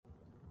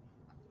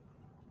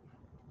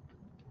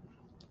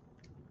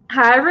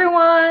Hi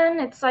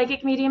everyone, it's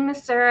Psychic Medium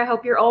Miss Sarah. I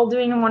hope you're all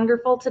doing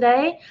wonderful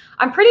today.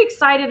 I'm pretty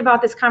excited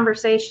about this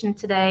conversation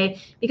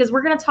today because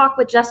we're going to talk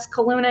with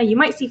Jessica Luna. You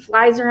might see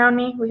flies around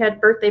me. We had a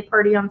birthday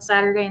party on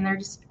Saturday and they're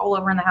just all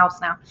over in the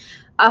house now.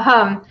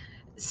 Um,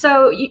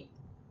 so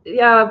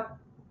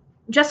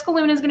Jessica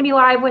Luna is going to be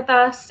live with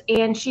us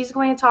and she's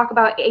going to talk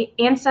about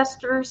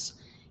ancestors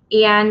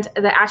and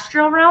the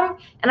astral realm.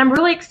 And I'm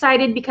really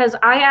excited because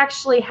I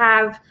actually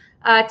have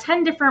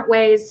 10 different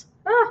ways.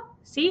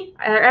 See,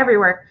 they're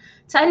everywhere.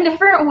 10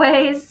 different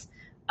ways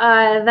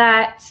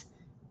that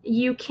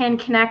you can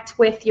connect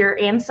with your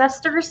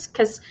ancestors,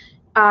 because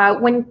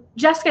when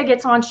Jessica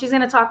gets on, she's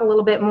going to talk a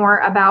little bit more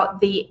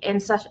about the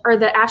ancestor or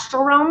the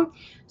astral realm.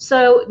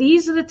 So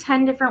these are the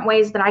 10 different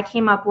ways that I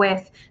came up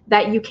with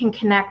that you can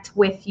connect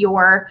with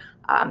your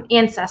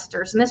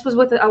ancestors. And this was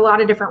with a lot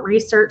of different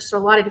research, so a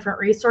lot of different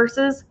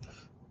resources.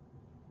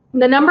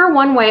 The number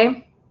one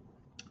way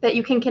that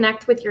you can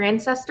connect with your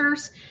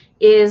ancestors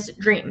is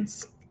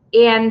dreams.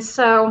 And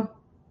so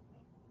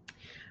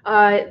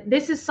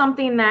this is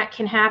something that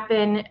can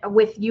happen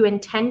with you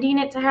intending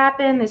it to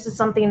happen. This is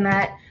something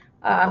that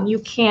you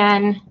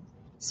can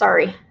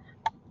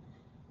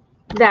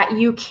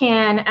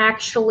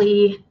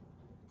actually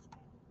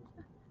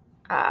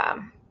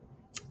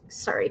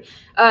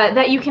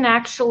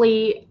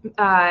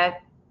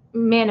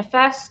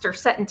manifest or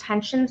set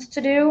intentions to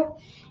do.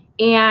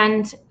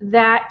 And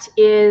that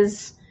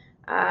is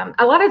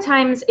a lot of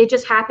times it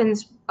just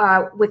happens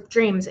with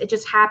dreams. It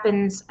just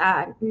happens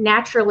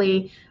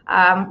naturally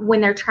when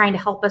they're trying to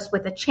help us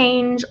with a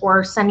change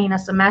or sending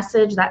us a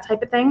message, that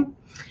type of thing.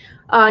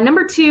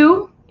 Number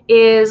two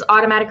is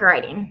automatic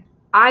writing.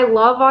 I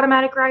love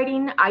automatic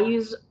writing. I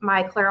use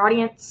my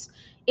clairaudience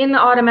in the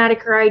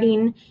automatic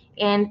writing,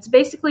 and it's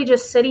basically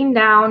just sitting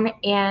down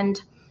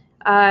and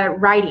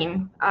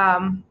writing,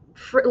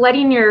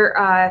 letting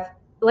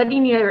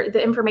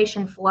the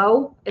information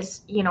flow,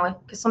 is,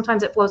 because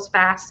sometimes it flows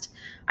fast.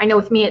 I know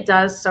with me it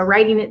does. So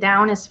writing it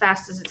down as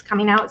fast as it's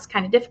coming out is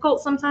kind of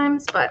difficult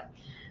sometimes, but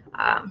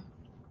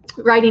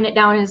writing it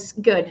down is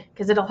good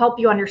because it'll help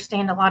you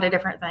understand a lot of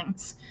different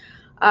things.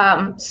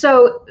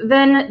 So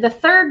then the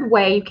third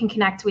way you can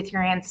connect with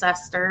your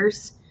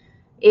ancestors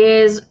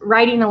is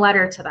writing a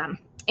letter to them.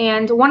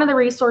 And one of the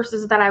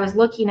resources that I was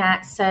looking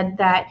at said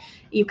that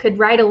you could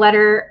write a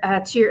letter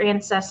to your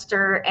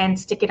ancestor and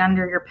stick it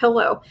under your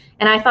pillow.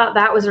 And I thought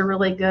that was a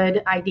really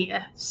good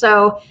idea.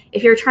 So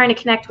if you're trying to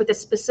connect with a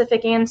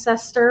specific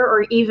ancestor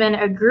or even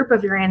a group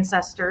of your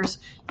ancestors,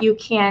 you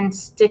can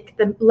stick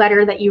the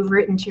letter that you've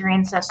written to your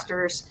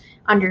ancestors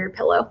under your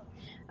pillow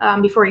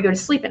before you go to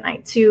sleep at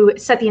night to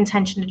set the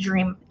intention to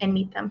dream and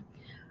meet them.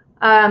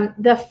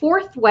 The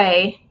fourth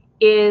way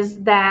is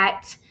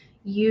that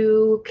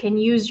you can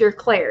use your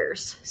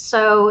clairs.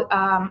 So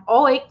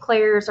all 8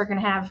 clairs are going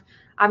to have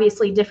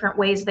obviously different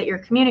ways that you're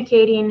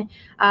communicating,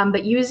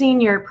 but using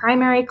your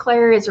primary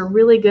clair is a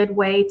really good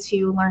way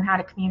to learn how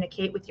to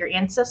communicate with your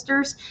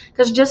ancestors,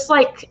 because just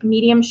like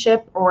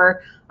mediumship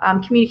or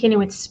communicating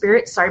with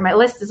spirits, sorry, my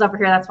list is over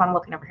here, that's why I'm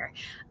looking over here.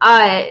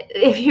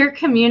 If you're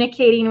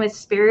communicating with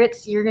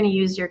spirits, you're going to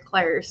use your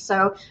clairs.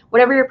 So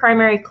whatever your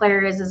primary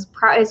clair is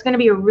going to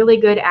be a really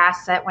good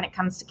asset when it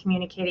comes to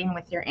communicating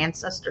with your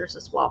ancestors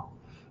as well.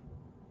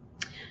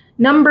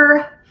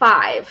 Number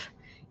 5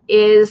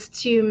 is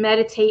to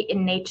meditate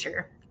in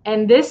nature.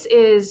 And this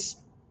is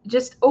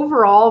just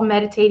overall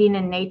meditating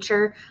in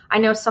nature. I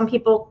know some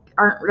people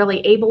aren't really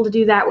able to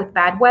do that with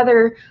bad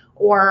weather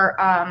or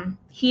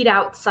heat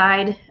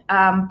outside,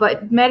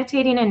 but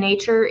meditating in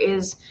nature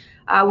is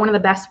one of the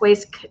best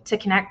ways to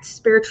connect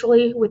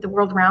spiritually with the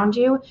world around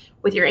you,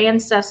 with your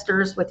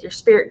ancestors, with your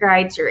spirit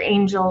guides, your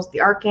angels, the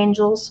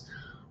archangels.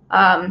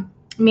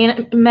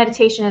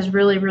 Meditation is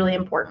really, really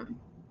important.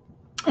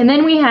 And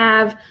then we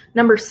have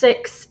number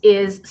 6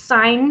 is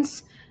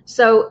signs.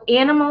 So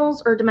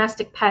animals or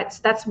domestic pets,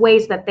 that's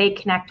ways that they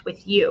connect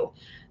with you.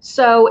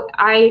 So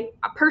I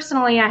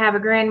have a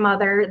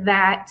grandmother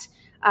that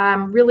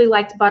really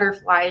liked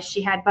butterflies.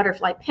 She had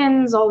butterfly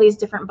pins, all these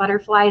different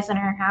butterflies in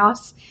her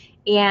house.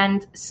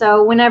 And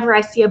so whenever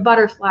I see a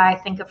butterfly, I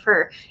think of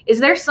her. Is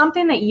there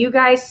something that you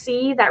guys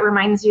see that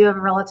reminds you of a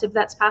relative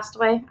that's passed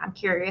away? I'm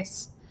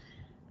curious.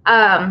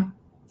 I'm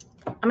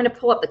going to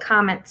pull up the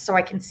comments so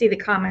I can see the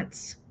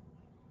comments.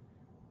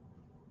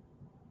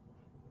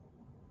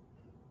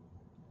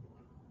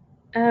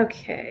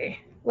 Okay,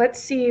 let's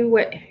see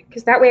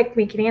because that way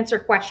we can answer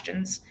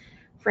questions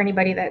for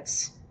anybody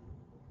that's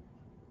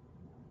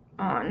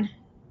on.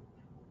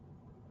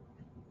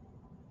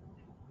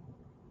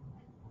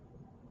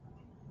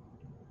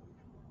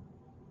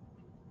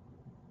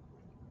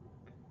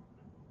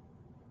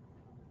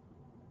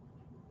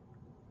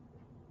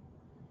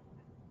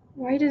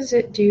 Why does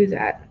it do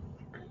that?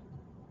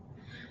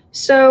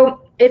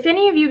 So if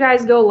any of you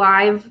guys go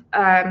live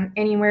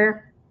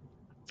anywhere,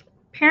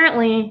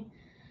 apparently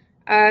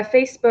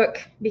Facebook,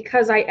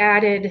 because I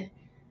added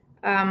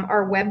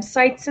our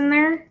websites in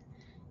there,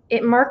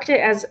 it marked it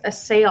as a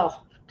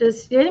sale.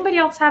 Does anybody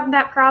else have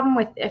that problem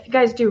with, if you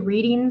guys do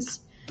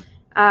readings,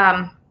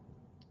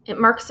 It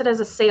marks it as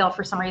a sale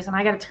for some reason.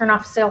 I got to turn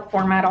off sale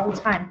format all the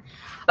time.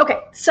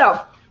 Okay,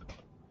 so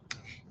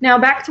now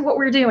back to what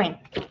we're doing.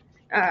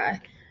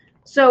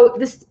 So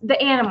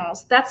the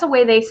animals, that's the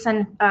way they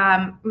send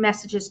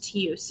messages to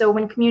you. So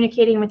when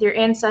communicating with your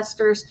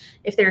ancestors,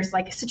 if there's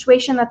like a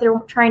situation that they're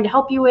trying to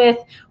help you with,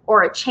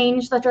 or a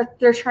change that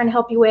they're trying to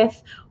help you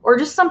with, or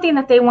just something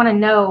that they want to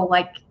know,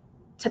 like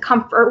to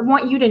comfort, or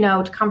want you to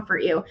know to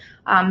comfort you.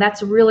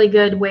 That's a really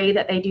good way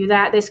that they do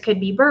that. This could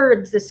be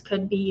birds. This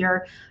could be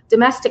your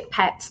domestic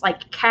pets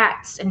like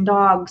cats and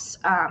dogs.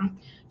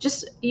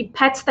 Just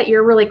pets that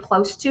you're really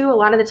close to. A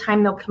lot of the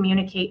time they'll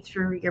communicate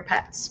through your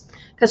pets,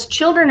 because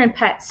children and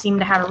pets seem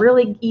to have a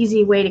really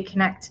easy way to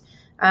connect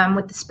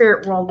with the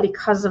spirit world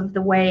because of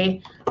the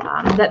way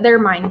that their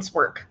minds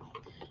work.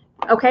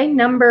 Okay,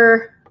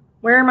 where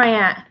am I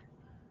at?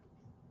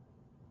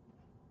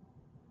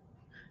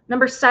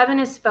 Number 7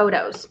 is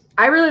photos.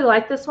 I really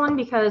like this one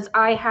because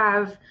I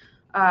have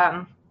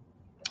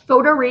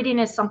photo reading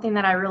is something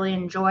that I really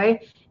enjoy,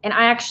 and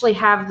I actually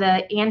have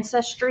the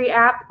Ancestry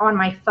app on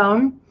my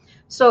phone.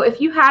 So if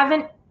you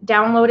haven't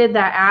downloaded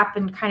that app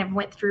and kind of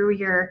went through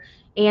your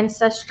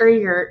ancestry,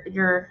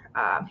 your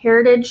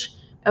heritage,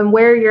 and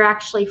where you're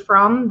actually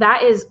from,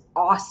 that is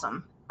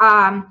awesome.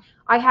 I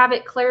have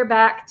it clear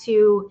back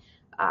to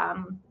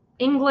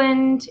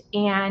England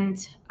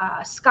and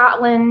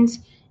Scotland,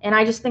 and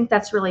I just think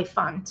that's really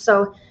fun.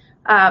 So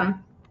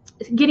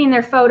getting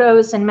their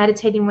photos and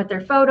meditating with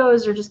their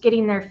photos, or just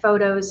getting their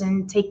photos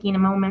and taking a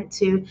moment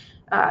to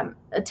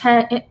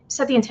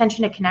set the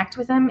intention to connect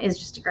with them, is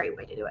just a great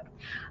way to do it.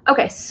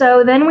 Okay,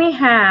 so then we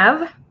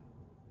have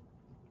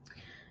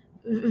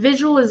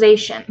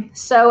visualization.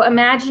 So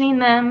imagining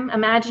them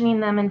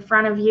in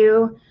front of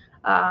you,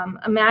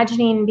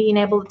 imagining being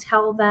able to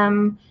tell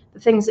them the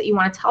things that you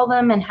want to tell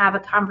them and have a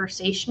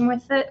conversation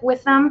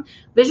with them.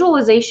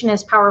 Visualization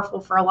is powerful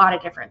for a lot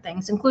of different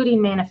things,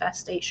 including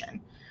manifestation.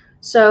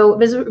 So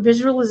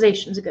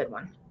visualization is a good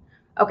one.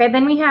 Okay,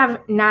 then we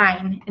have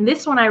 9, and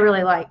this one I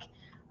really like.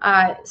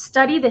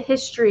 Study the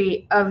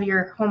history of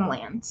your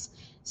homelands.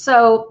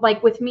 So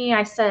like with me,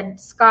 I said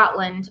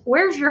Scotland.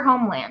 Where's your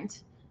homeland?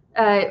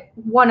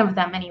 One of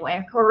them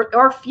anyway, or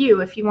a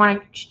few if you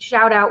want to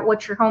shout out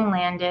what your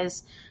homeland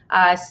is.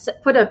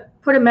 Put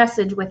a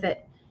message with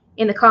it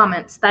in the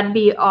comments. That'd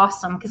be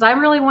awesome, because I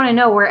really want to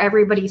know where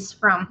everybody's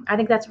from. I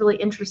think that's really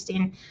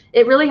interesting.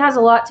 It really has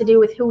a lot to do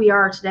with who we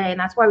are today, and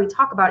that's why we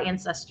talk about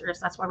ancestors.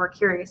 That's why we're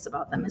curious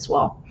about them as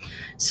well.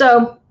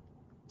 So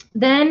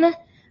then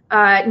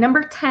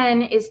number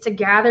 10 is to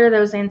gather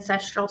those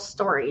ancestral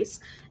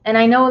stories. And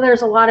I know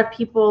there's a lot of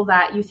people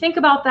that you think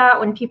about that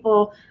when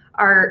people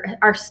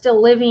are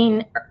still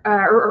living,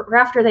 or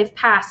after they've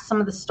passed, some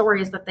of the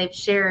stories that they've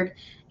shared.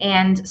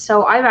 And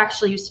so I've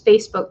actually used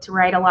Facebook to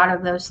write a lot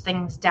of those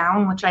things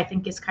down, which I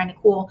think is kind of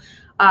cool,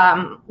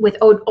 with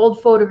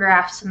old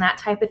photographs and that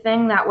type of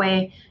thing. That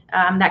way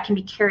that can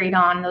be carried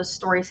on. Those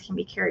stories can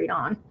be carried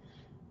on.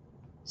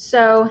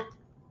 So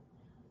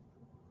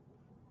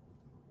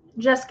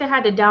Jessica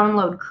had to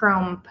download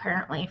Chrome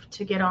apparently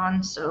to get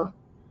on. So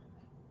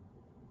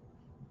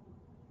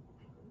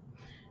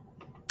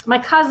my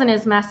cousin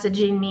is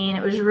messaging me, and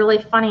it was really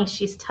funny.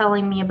 She's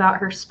telling me about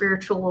her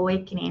spiritual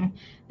awakening.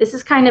 This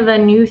is kind of a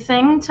new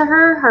thing to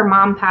her. Her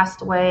mom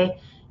passed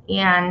away,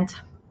 and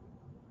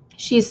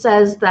she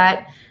says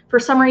that for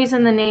some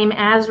reason the name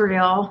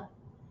Azrael,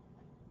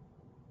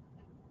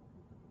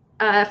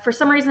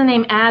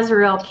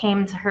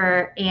 came to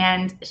her,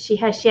 and she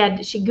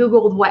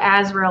Googled what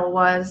Azrael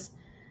was,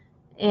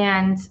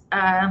 and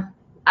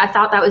I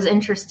thought that was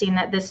interesting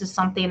that this is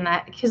something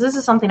that, because this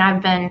is something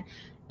I've been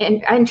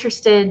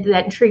interested,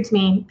 that intrigues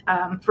me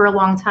for a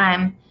long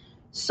time.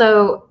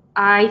 So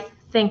I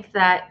think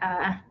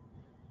that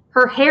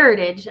her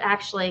heritage,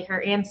 actually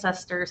her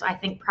ancestors, I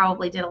think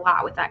probably did a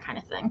lot with that kind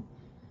of thing.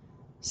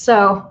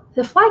 So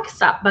the fly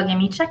stopped bugging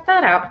me. Check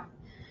that out.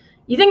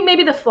 You think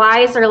maybe the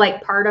flies are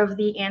like part of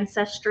the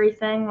ancestry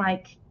thing?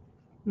 Like,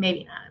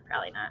 maybe not,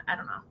 probably not. I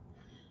don't know.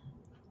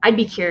 I'd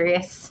be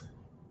curious.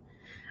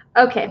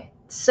 Okay,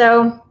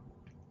 so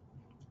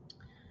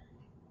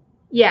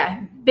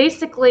yeah,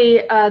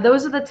 basically,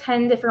 those are the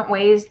 10 different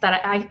ways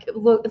that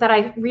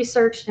I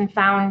researched and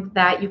found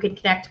that you can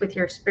connect with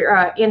your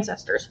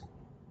ancestors.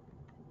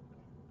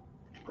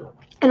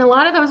 And a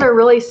lot of those are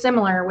really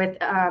similar with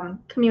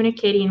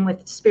communicating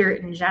with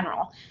spirit in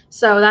general.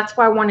 So that's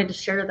why I wanted to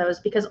share those,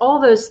 because all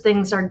those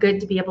things are good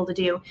to be able to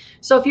do.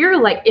 So if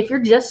you're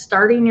just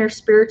starting your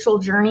spiritual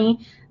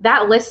journey,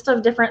 that list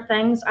of different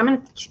things, I'm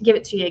going to give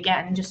it to you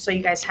again, just so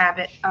you guys have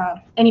it.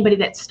 Anybody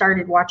that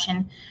started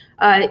watching,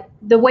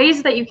 the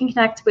ways that you can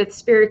connect with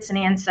spirits and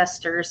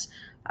ancestors: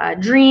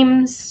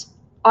 dreams,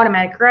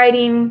 automatic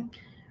writing,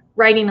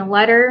 writing a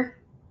letter.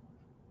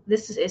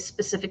 This is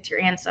specific to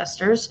your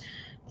ancestors.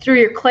 Through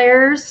your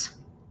clairs,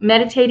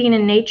 meditating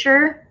in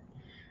nature.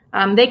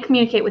 They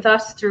communicate with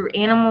us through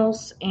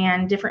animals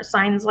and different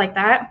signs like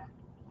that.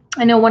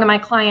 I know one of my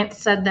clients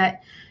said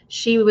that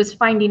she was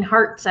finding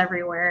hearts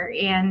everywhere,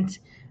 and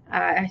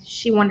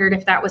she wondered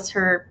if that was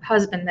her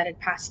husband that had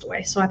passed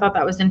away. So I thought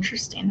that was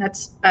interesting.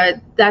 That's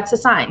a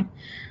sign.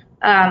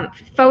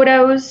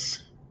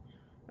 Photos,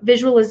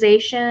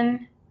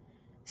 visualization,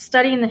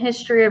 studying the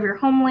history of your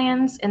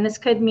homelands, and this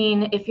could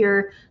mean if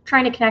you're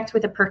trying to connect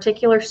with a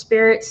particular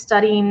spirit,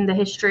 studying the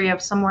history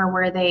of somewhere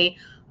where they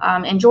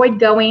enjoyed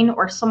going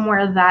or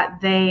somewhere that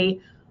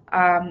they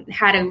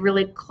had a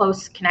really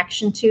close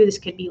connection to. This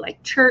could be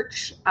like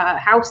church,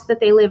 house that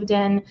they lived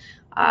in,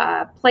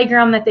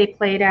 playground that they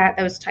played at,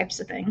 those types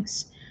of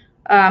things.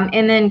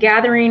 And then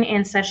gathering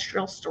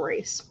ancestral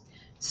stories.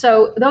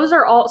 So those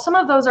are all, some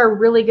of those are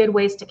really good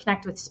ways to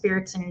connect with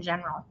spirits in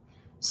general.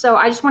 So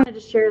I just wanted to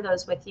share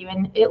those with you.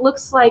 And it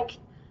looks like,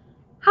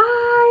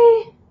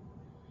 hi.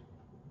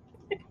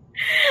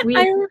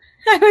 I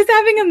was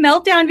having a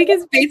meltdown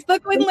because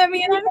Facebook wouldn't let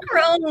me in on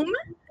Chrome.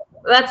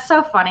 That's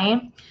so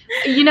funny.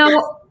 You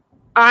know,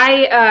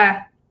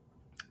 I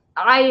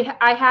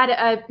had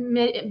a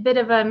bit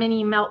of a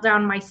mini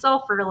meltdown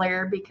myself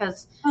earlier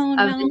because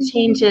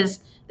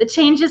the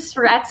changes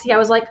for Etsy. I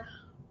was like,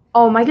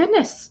 oh my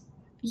goodness.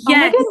 Yes. Oh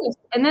my goodness.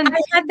 And then I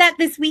had that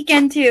this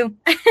weekend too.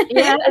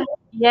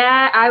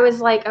 yeah, I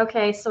was like,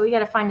 okay, so we got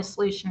to find a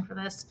solution for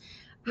this.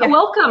 Yeah.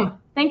 Welcome.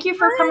 Thank you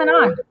for coming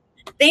on.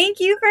 Thank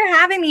you for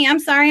having me. I'm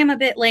sorry I'm a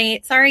bit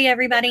late. Sorry,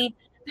 everybody.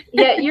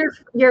 Yeah,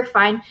 you're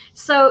fine.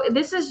 So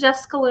this is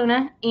Jessica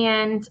Luna,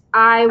 and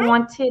I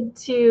wanted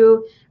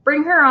to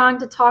bring her on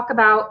to talk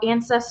about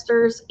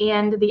ancestors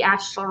and the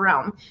astral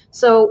realm.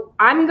 So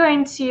I'm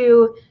going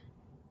to,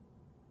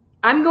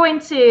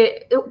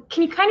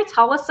 can you kind of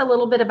tell us a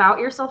little bit about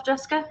yourself,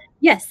 Jessica?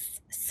 Yes.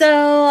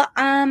 So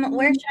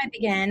where should I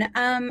begin?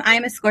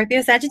 I'm a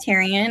Scorpio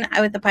Sagittarian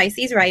with the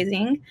Pisces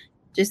rising,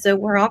 just so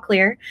we're all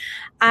clear.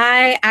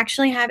 I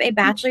actually have a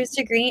bachelor's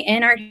degree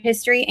in art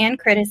history and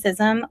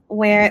criticism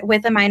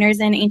with a minors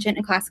in ancient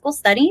and classical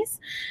studies.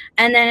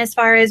 And then as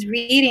far as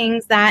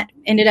readings, that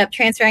ended up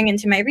transferring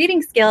into my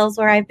reading skills,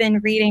 where I've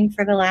been reading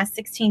for the last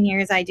 16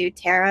 years. I do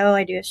tarot,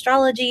 I do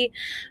astrology,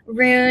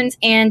 runes,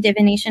 and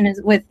divination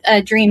with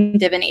dream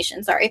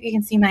divination. Sorry if you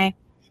can see my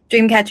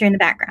dream catcher in the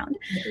background.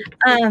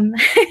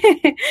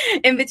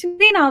 In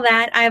between all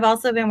that, I've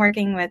also been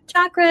working with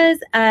chakras.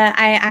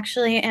 I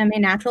actually am a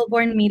natural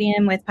born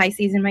medium with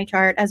Pisces in my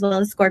chart, as well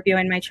as Scorpio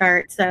in my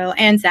chart,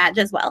 and Sag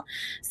as well.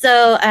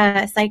 So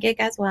psychic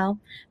as well.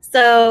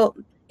 So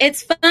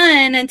it's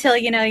fun until,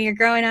 you're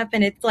growing up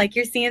and it's like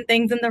you're seeing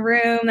things in the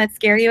room that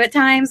scare you at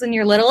times when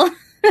you're little.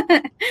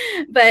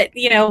 But,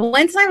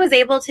 once I was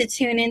able to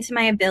tune into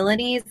my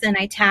abilities and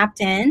I tapped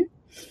in,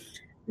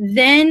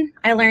 then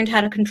I learned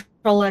how to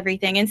control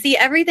everything. And see,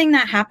 everything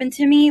that happened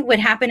to me would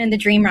happen in the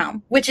dream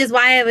realm, which is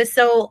why I was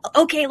so,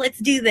 okay, let's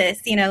do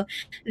this,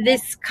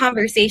 this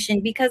conversation,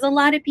 because a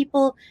lot of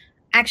people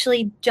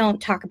actually don't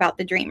talk about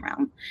the dream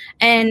realm.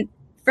 And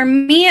for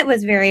me, it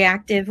was very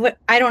active.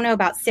 I don't know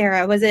about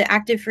Sarah. Was it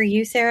active for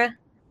you, Sarah?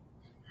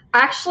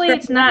 Actually,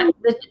 it's not.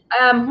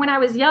 When I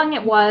was young,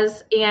 it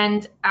was.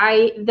 And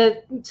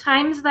the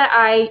times that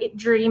I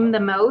dream the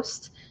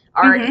most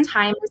are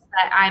times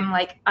that I'm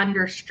like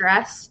under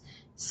stress.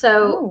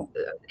 So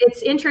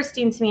it's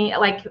interesting to me,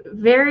 like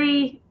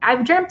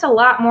I've dreamt a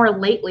lot more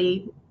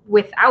lately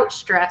without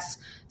stress.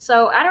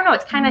 So I don't know,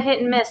 it's kind of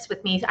hit and miss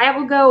with me. I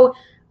will go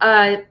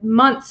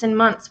months and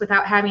months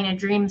without having a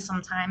dream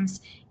sometimes.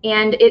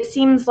 And it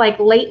seems like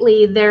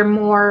lately they're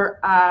more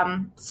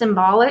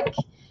symbolic.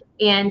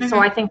 And so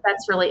I think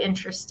that's really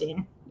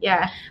interesting.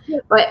 Yeah.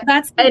 But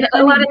that's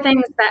a lot of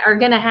things that are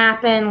going to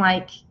happen,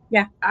 like,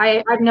 yeah,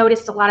 I've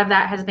noticed a lot of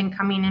that has been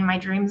coming in my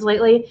dreams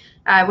lately,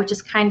 which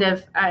is kind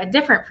of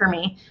different for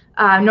me.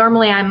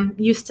 Normally, I'm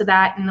used to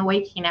that in the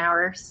waking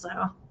hours. So,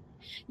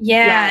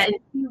 yeah.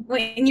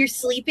 When you're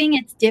sleeping,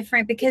 it's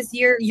different because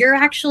you're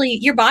actually,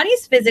 your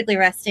body's physically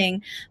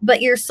resting,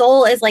 but your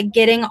soul is like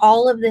getting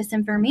all of this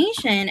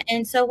information.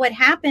 And so what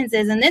happens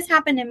is, and this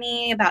happened to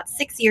me about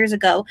 6 years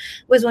ago,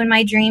 was when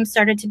my dreams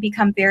started to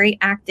become very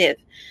active.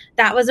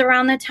 That was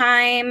around the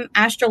time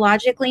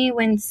astrologically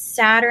when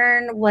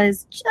Saturn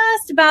was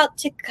just about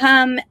to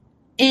come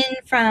in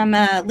from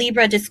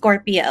Libra to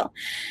Scorpio.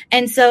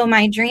 And so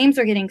my dreams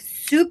were getting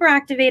super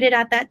activated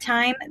at that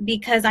time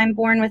because I'm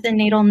born with a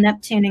natal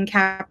Neptune in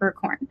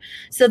Capricorn.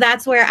 So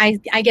that's where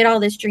I get all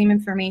this dream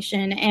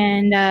information.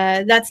 And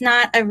that's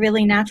not a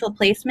really natural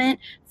placement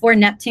for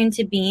Neptune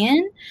to be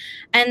in.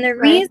 And the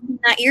reason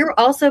that you're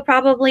also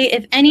probably,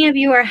 if any of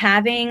you are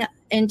having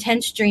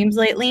intense dreams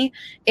lately,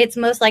 it's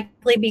most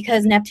likely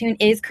because Neptune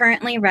is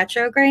currently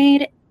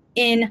retrograde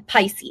in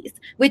Pisces,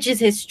 which is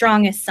his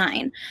strongest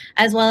sign,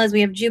 as well as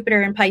we have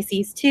Jupiter in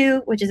Pisces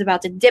too, which is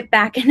about to dip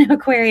back into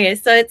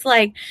Aquarius. So it's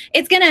like,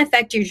 it's going to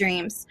affect your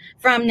dreams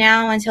from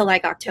now until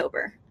like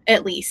October,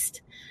 at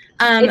least.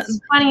 It's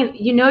funny,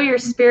 you're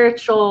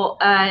spiritual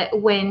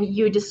when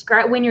you're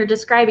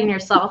describing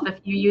yourself if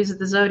you use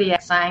the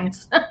zodiac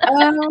signs.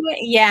 Oh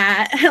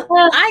yeah,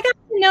 I got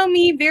to know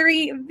me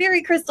very,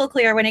 very crystal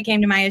clear when it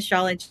came to my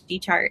astrology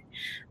chart.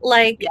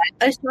 Like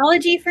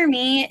astrology for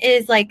me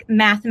is like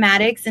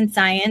mathematics and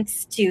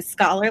science to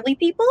scholarly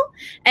people,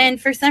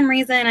 and for some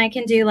reason I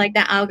can do like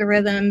the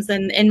algorithms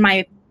and in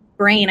my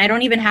brain. I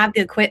don't even have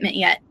the equipment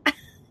yet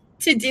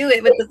to do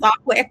it with the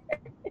software.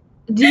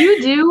 Do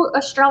you do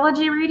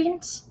astrology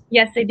readings?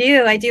 Yes, I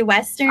do. I do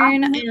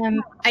Western.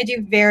 I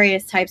do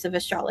various types of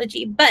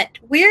astrology, but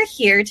we're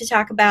here to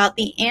talk about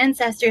the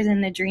ancestors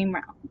in the dream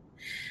realm.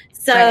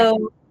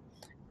 So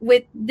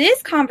with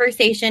this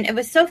conversation, it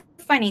was so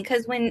funny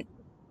because when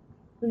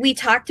we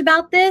talked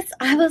about this,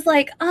 I was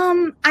like,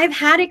 I've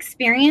had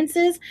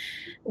experiences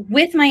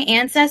with my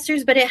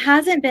ancestors, but it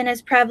hasn't been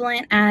as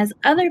prevalent as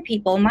other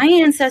people. My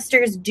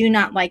ancestors do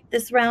not like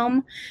this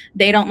realm.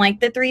 They don't like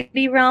the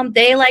 3D realm.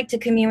 They like to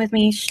commune with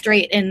me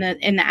straight in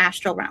the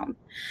astral realm.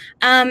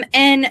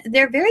 And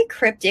they're very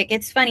cryptic.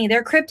 It's funny.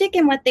 They're cryptic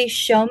in what they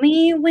show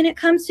me when it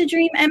comes to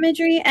dream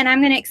imagery. And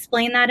I'm going to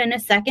explain that in a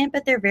second,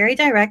 but they're very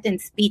direct in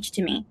speech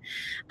to me.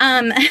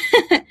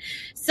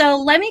 So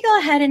let me go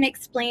ahead and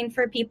explain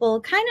for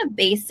people kind of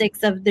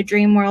basics of the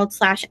dream world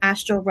 /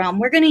 astral realm.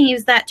 We're going to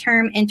use that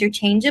term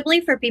interchangeably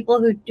for people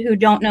who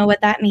don't know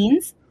what that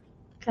means.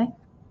 Okay.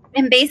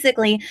 And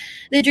basically,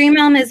 the dream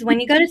realm is when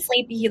you go to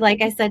sleep, you,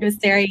 like I said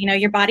with Sarah,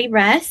 your body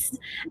rests,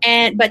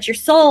 but your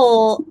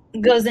soul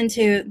goes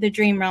into the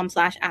dream realm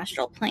 /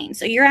 astral plane.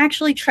 So you're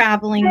actually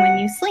traveling when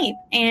you sleep.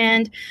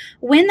 And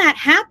when that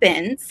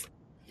happens,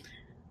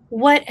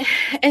 what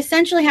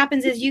essentially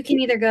happens is you can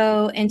either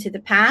go into the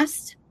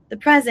past, the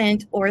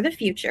present, or the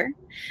future.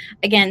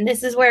 Again,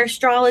 this is where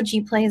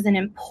astrology plays an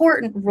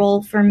important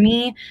role for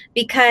me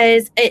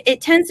because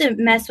it tends to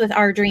mess with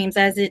our dreams,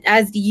 as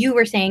you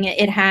were saying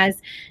it has.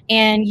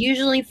 And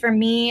usually for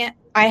me,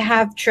 I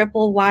have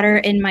triple water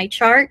in my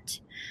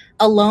chart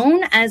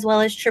alone, as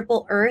well as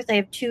triple earth. I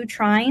have 2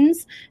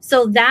 trines.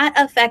 So that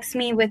affects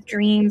me with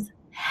dreams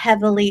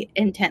heavily,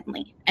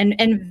 intently,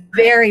 and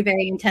very,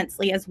 very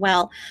intensely as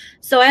well.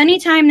 So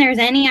anytime there's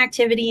any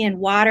activity in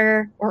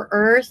water or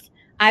earth,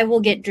 I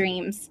will get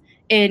dreams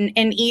in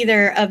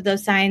either of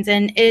those signs.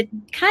 And it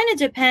kind of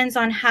depends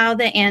on how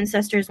the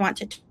ancestors want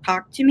to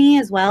talk to me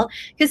as well.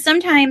 Because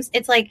sometimes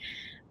it's like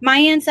my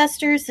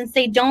ancestors, since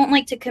they don't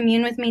like to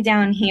commune with me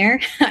down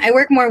here, I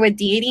work more with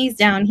deities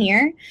down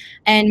here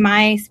and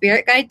my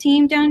spirit guide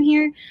team down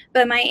here.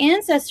 But my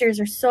ancestors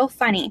are so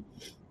funny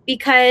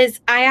because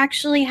I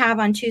actually have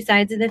on 2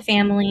 sides of the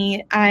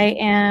family.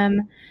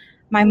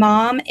 My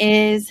mom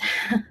is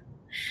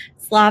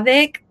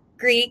Slavic,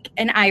 Greek,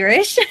 and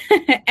Irish,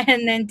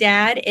 and then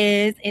dad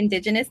is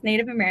Indigenous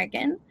Native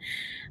American,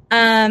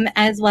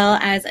 as well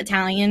as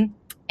Italian,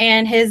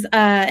 and his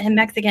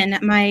Mexican.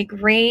 My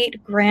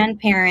great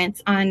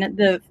grandparents on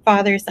the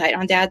father's side,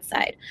 on dad's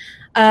side,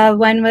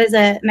 one was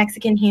a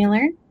Mexican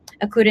healer.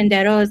 A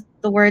curandero is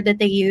the word that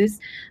they use,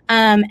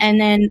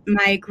 and then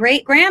my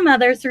great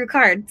grandmother threw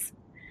cards.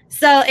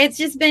 So it's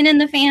just been in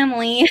the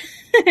family.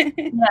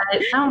 Yeah,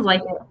 it sounds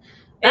like it.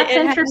 That's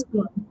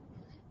interesting.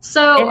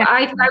 So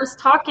I was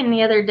talking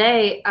the other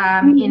day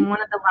in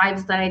one of the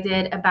lives that I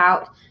did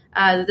about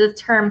the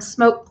term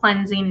smoke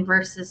cleansing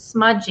versus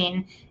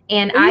smudging.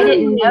 And I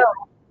didn't know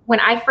when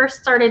I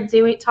first started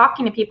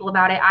talking to people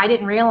about it, I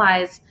didn't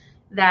realize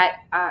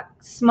that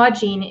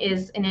smudging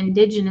is an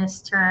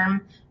indigenous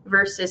term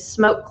versus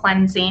smoke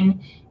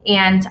cleansing.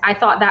 And I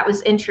thought that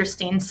was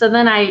interesting. So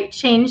then I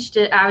changed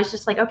it. I was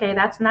just like, okay,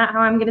 that's not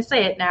how I'm going to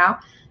say it now.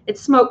 It's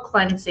smoke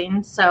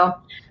cleansing. So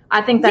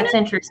I think that's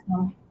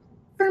interesting.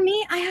 For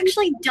me, I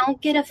actually don't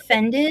get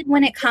offended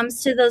when it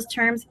comes to those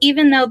terms,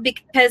 even though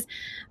because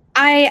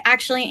I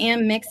actually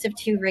am mixed of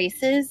 2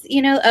 races,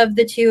 of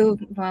the 2,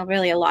 well,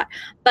 really a lot.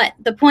 But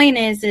the point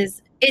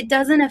is it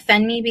doesn't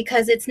offend me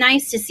because it's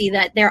nice to see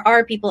that there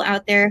are people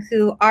out there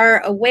who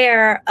are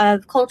aware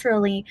of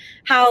culturally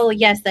how,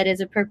 yes, that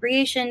is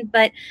appropriation.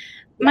 But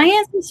my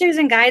ancestors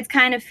and guides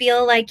kind of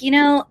feel like,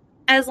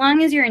 as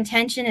long as your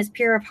intention is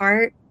pure of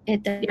heart,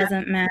 it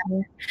doesn't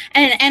matter.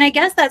 And I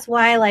guess that's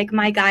why like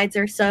my guides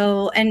are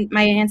so, and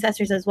my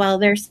ancestors as well,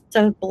 they're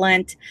so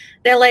blunt.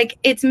 They're like,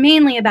 it's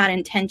mainly about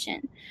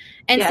intention.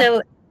 And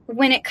so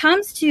when it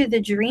comes to the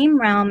dream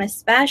realm,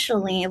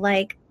 especially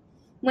like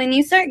when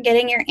you start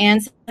getting your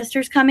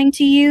ancestors coming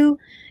to you,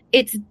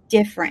 it's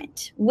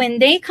different. When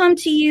they come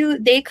to you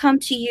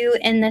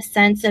in the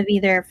sense of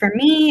either, for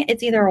me,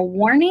 it's either a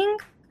warning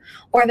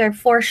or they're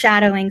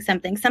foreshadowing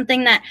something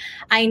that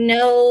I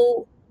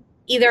know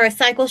either a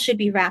cycle should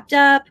be wrapped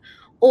up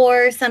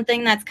or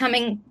something that's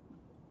coming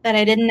that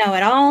I didn't know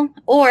at all.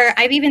 Or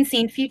I've even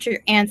seen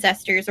future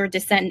ancestors or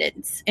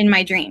descendants in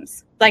my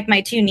dreams, like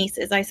my 2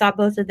 nieces. I saw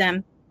both of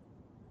them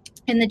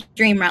in the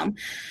dream realm.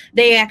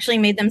 They actually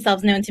made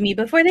themselves known to me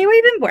before they were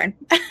even born.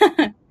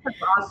 That's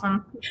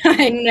awesome.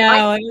 I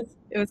know.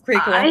 It was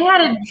pretty cool. I had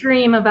a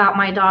dream about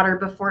my daughter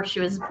before she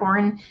was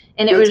born,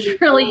 and it was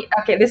really,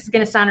 okay, this is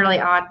going to sound really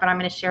odd, but I'm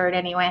going to share it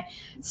anyway.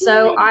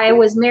 So I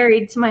was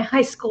married to my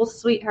high school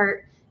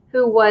sweetheart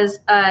who was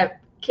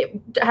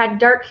had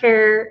dark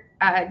hair,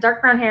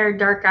 dark brown hair,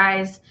 dark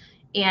eyes,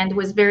 and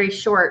was very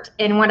short.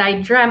 And what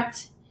I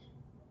dreamt,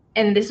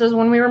 and this was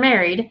when we were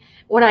married,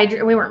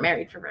 we weren't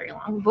married for very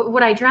long, but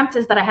what I dreamt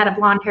is that I had a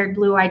blonde-haired,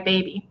 blue-eyed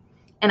baby,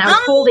 and I was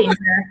holding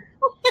her,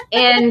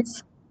 and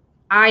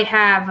I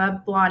have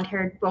a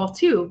blonde-haired,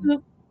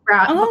 two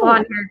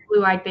blonde-haired,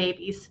 blue-eyed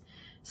babies.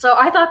 So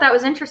I thought that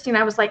was interesting.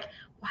 I was like,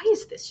 why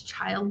is this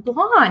child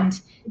blonde?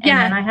 And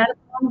then I had a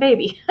blonde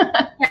baby.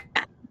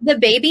 The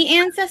baby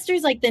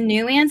ancestors, like the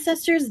new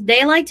ancestors,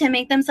 they like to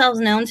make themselves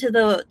known to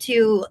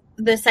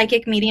the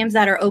psychic mediums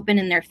that are open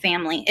in their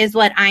family, is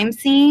what I'm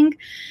seeing.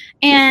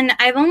 And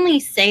I've only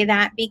say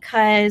that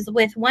because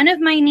with one of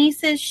my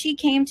nieces, she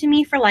came to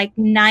me for like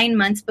 9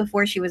 months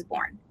before she was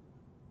born.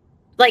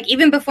 Like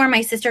even before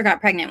my sister got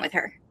pregnant with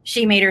her,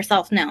 she made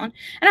herself known.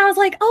 And I was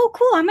like, oh,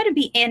 cool. I'm going to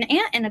be an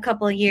aunt in a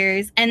couple of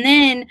years. And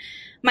then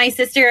my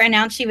sister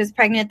announced she was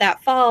pregnant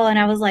that fall. And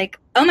I was like,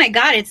 oh my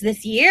God, it's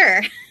this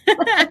year.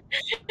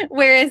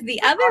 Whereas the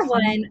other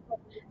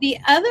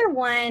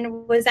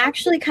one was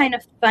actually kind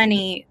of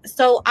funny.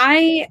 So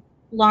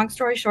long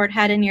story short,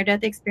 had a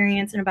near-death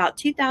experience in about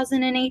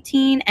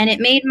 2018, and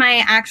it made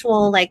my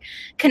actual like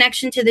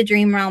connection to the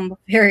dream realm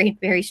very,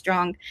 very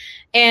strong.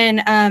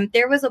 And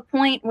there was a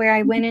point where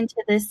I went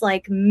into this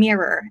like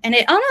mirror, and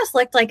it almost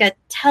looked like a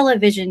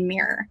television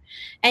mirror.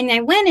 And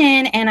I went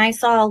in and I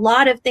saw a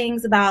lot of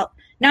things about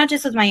not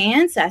just with my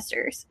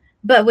ancestors,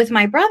 but with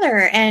my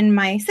brother and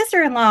my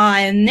sister-in-law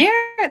and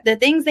the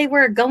things they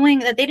were going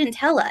that they didn't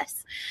tell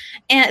us,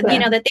 and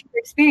that they were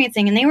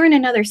experiencing, and they were in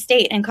another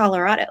state in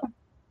Colorado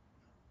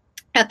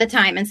at the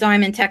time. And so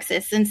I'm in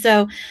Texas. And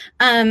so,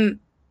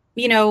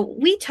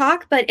 we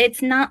talk, but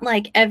it's not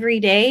like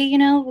every day,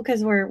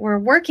 because we're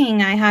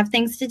working. I have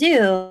things to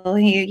do.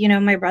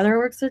 My brother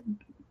works at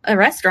a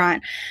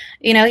restaurant.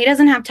 He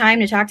doesn't have time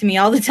to talk to me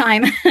all the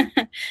time.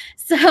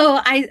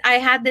 So I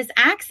had this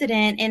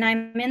accident, and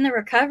I'm in the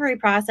recovery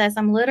process.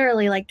 I'm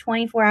literally like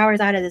 24 hours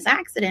out of this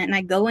accident, and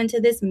I go into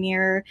this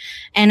mirror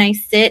and I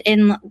sit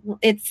in,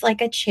 it's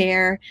like a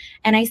chair,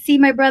 and I see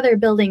my brother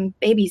building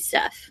baby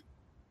stuff,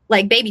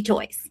 like baby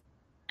toys.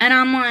 And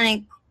I'm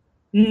like,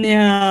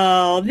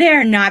 no,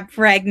 they're not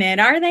pregnant,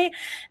 are they?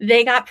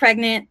 They got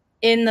pregnant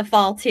in the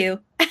fall too.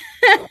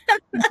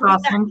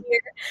 Awesome.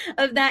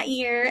 of that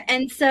year.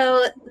 And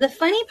so the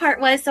funny part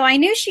was, so I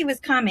knew she was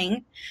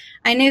coming.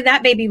 I knew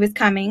that baby was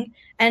coming.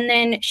 And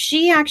then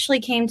she actually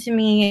came to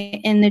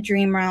me in the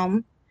dream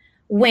realm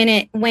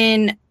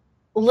when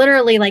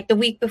literally like the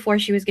week before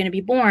she was going to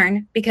be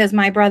born, because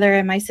my brother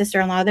and my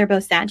sister-in-law, they're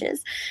both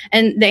Sagittarius,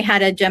 and they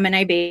had a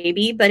Gemini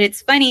baby. But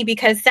it's funny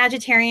because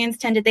Sagittarians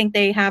tend to think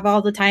they have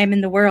all the time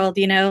in the world,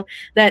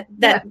 that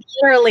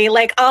literally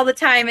like all the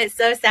time it's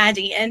so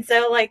Saggy. And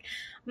so like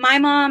my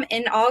mom,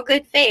 in all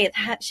good faith,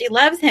 she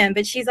loves him,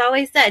 but she's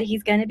always said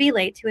he's going to be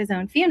late to his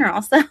own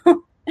funeral. So,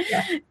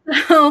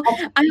 so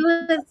I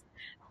was,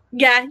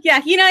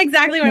 you know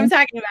exactly what I'm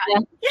talking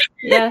about.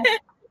 Yeah.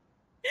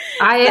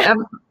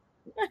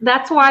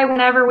 That's why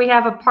whenever we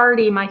have a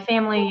party, my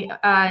family,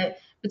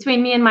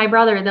 between me and my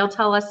brother, they'll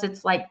tell us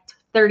it's like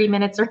 30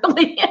 minutes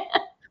early.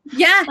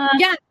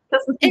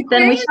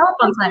 Then we show up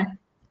on time.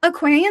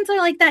 Aquarians are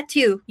like that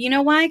too. You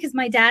know why? Because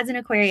my dad's an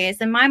Aquarius,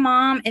 and my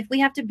mom, if we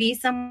have to be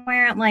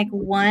somewhere at like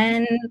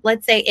 1,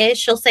 let's say ish,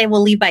 she'll say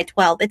we'll leave by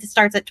 12. It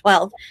starts at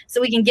 12, so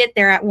we can get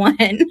there at 1.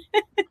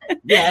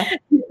 Yeah.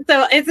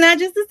 So it's not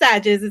just the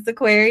Sagittarius, it's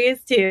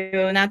Aquarius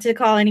too. Not to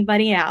call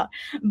anybody out,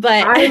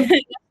 but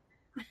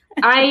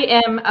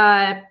I am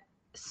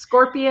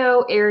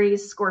Scorpio,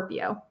 Aries,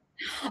 Scorpio.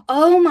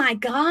 Oh my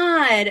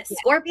God. Yeah.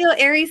 Scorpio,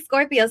 Aries,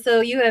 Scorpio.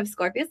 So you have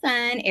Scorpio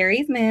sun,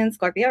 Aries moon,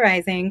 Scorpio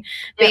rising.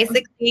 Yep.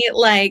 Basically,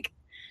 like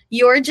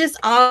you're just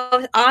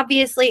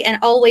obviously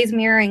and always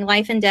mirroring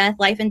life and death,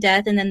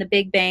 and then the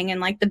big bang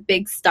and like the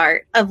big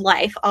start of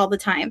life all the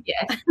time.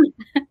 Yeah.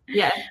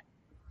 Yeah.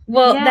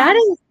 Well,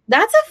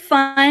 that's a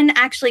fun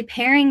actually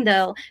pairing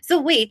though.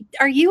 So wait,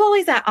 are you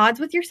always at odds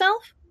with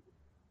yourself?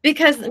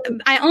 Because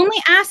I only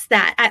ask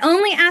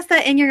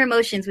that in your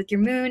emotions with your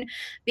moon,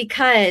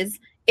 because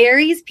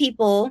Aries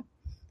people,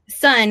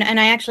 sun, and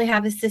I actually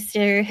have a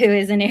sister who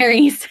is an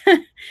Aries.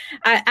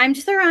 I'm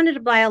just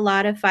surrounded by a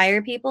lot of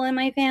fire people in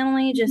my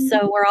family, just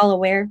so we're all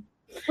aware,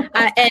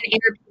 and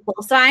air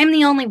people. So I'm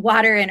the only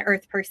water and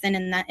earth person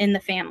in the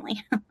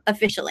family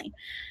officially.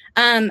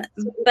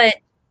 But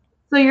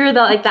so you're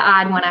the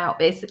odd one out,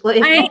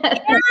 basically.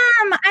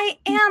 I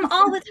am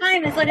all the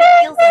time. Is what it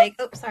feels like.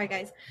 Oh, sorry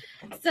guys.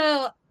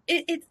 So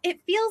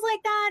it feels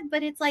like that,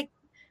 but it's like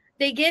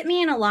they get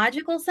me in a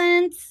logical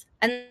sense,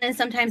 and then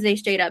sometimes they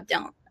straight up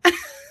don't.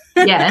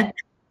 Yeah.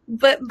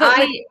 but go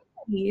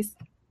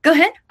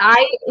ahead.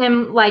 I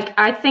am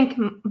I think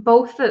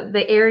both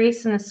the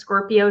Aries and the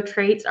Scorpio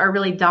traits are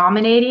really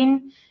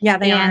dominating. Yeah,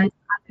 they are.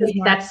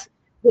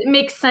 it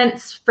makes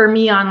sense for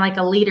me on like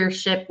a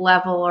leadership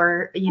level,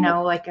 or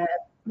like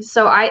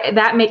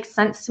that makes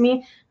sense to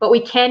me, but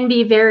we can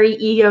be very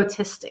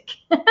egotistic.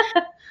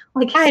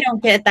 Like, I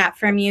don't get that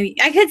from you.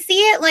 I could see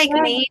it like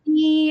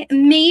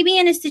maybe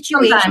in a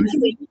situation.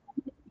 Sometimes.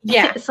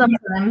 Yeah.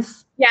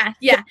 Sometimes. Yeah.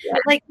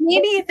 Like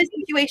maybe if the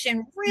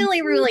situation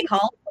really, really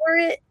called for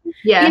it.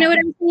 Yeah. You know what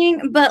I'm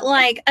saying? But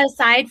like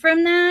aside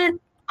from that,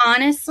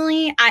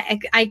 honestly,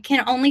 I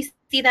can only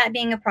see that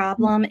being a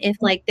problem if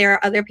like there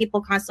are other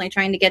people constantly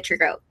trying to get your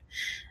goat.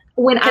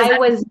 When I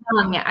was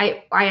young,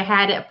 I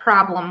had a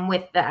problem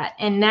with that.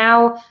 And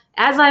now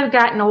as I've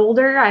gotten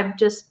older, I've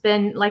just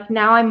been like,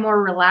 now I'm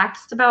more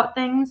relaxed about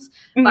things.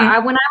 Mm-hmm.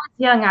 But when I was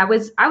young, I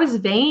was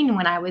vain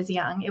when I was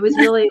young. It was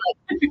really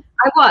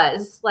like,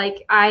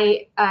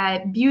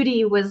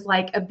 beauty was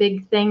like a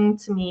big thing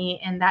to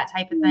me and that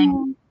type of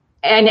thing.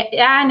 And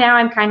now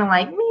I'm kind of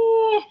like,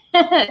 me.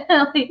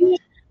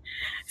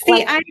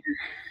 See,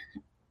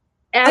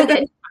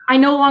 I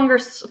no longer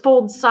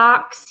fold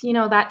socks,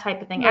 that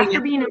type of thing.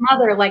 After being a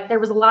mother, like there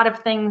was a lot of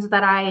things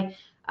that I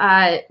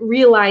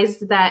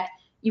realized that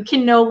you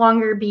can no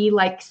longer be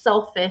like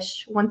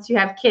selfish once you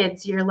have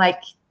kids. You're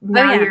like,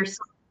 now you're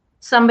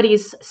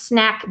somebody's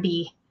snack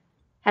bee.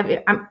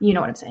 You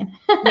know what I'm saying?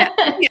 Yeah.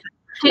 Can't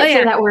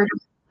say that word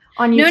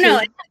on YouTube.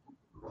 No,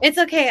 it's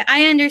okay.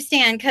 I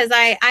understand because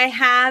I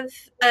have,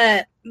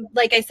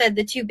 like I said,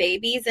 the 2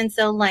 babies. And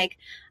so like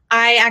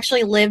I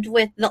actually lived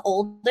with the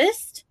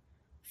oldest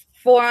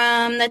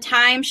from the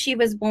time she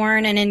was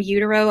born and in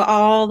utero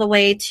all the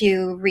way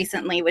to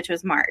recently, which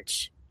was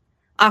March,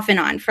 off and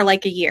on for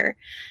like a year.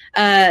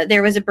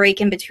 There was a break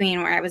in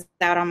between where I was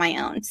out on my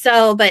own.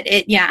 So, but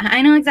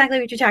I know exactly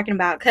what you're talking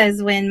about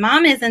because when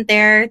mom isn't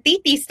there,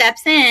 Titi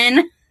steps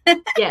in.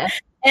 Yeah.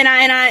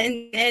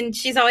 And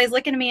she's always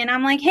looking at me and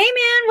I'm like, hey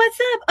man, what's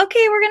up?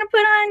 Okay, we're going to put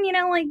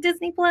on, like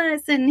Disney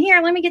Plus and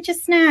here, let me get you a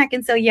snack.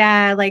 And so,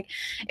 like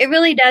it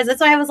really does. That's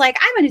why I was like,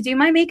 I'm going to do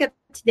my makeup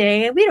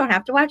today. We don't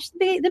have to watch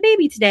the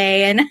baby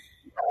today.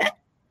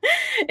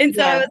 And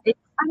so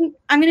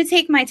I'm going to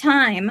take my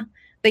time,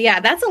 but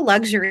that's a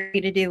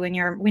luxury to do when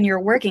you're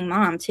a working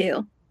mom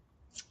too.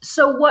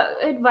 So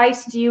what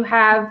advice do you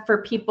have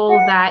for people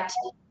that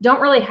don't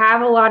really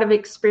have a lot of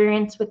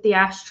experience with the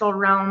astral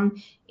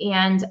realm?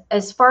 And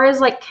as far as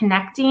like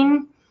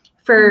connecting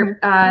for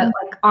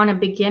like on a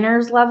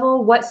beginner's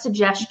level, what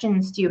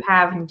suggestions do you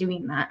have in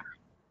doing that?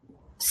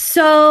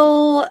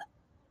 So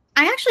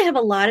I actually have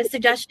a lot of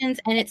suggestions,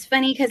 and it's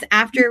funny because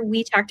after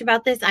we talked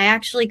about this, I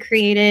actually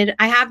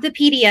I have the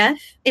PDF.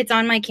 It's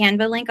on my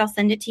Canva link. I'll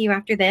send it to you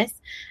after this.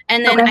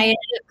 And then I ended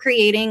up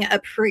creating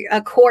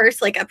a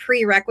course, like a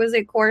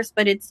prerequisite course,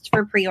 but it's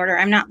for pre-order.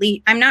 I'm not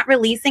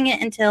releasing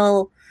it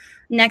until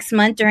next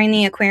month during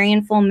the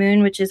Aquarian full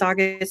moon, which is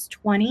August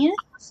 20th.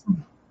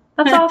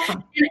 That's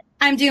awesome.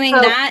 I'm doing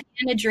that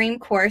in a dream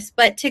course,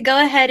 but to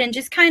go ahead and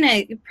just kind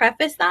of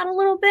preface that a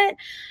little bit,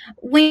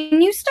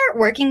 when you start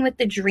working with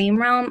the dream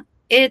realm,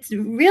 it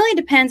really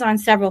depends on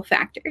several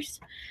factors.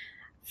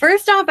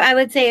 First off, I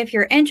would say if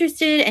you're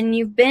interested and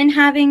you've been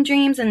having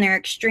dreams and they're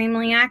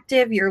extremely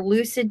active, your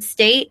lucid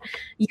state,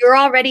 you're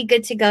already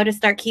good to go to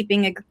start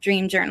keeping a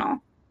dream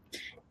journal.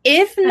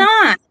 If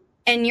not,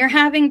 and you're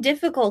having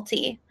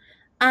difficulty,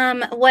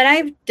 what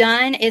I've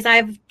done is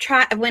I've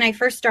tried, when I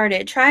first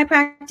started, try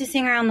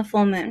practicing around the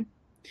full moon.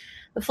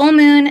 The full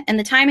moon and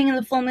the timing of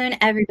the full moon,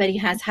 everybody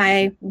has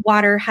high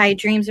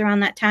dreams around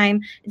that time.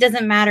 It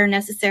doesn't matter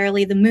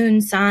necessarily the moon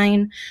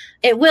sign.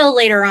 It will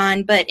later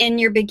on, but in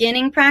your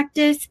beginning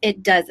practice,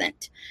 it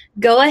doesn't.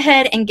 Go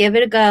ahead and give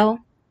it a go.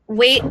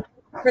 Wait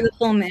for the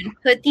full moon.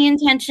 Put the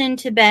intention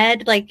to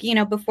bed, like,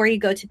 before you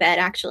go to bed,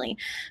 actually,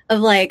 of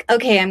like,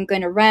 okay, I'm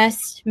going to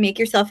rest. Make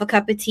yourself a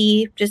cup of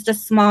tea, just a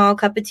small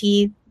cup of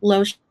tea,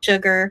 low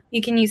sugar.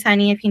 You can use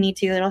honey if you need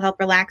to. It'll help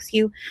relax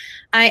you.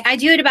 I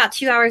do it about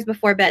 2 hours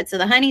before bed. So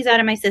the honey's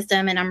out of my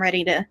system and I'm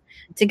ready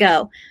to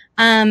go.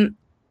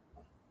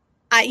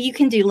 You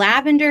can do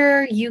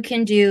lavender.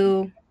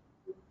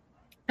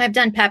 I've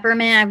done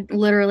peppermint. I've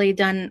literally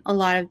done a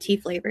lot of tea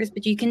flavors,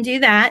 but you can do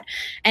that.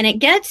 And it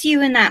gets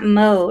you in that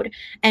mode.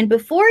 And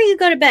before you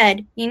go to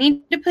bed, you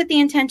need to put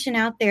the intention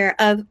out there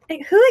of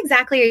who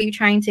exactly are you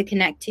trying to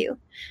connect to?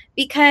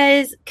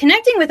 Because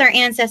connecting with our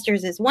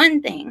ancestors is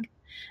one thing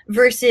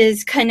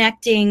versus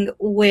connecting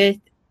with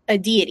a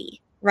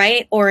deity,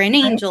 right? Or an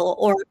angel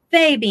or a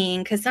fae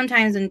being. Because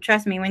sometimes, and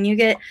trust me, when you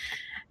get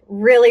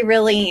really,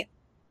 really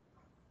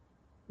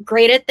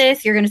great at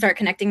this, you're going to start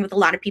connecting with a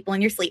lot of people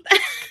in your sleep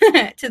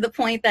to the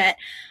point that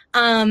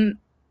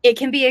it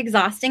can be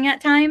exhausting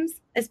at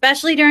times,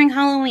 especially during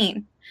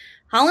Halloween.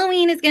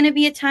 Halloween is going to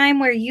be a time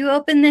where you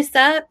open this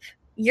up.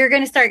 You're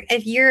going to start,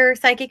 if you're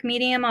psychic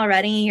medium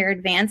already, you're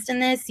advanced in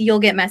this, you'll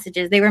get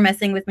messages. They were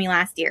messing with me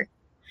last year.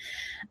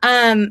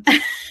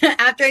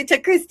 After I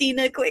took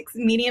Christina Quick's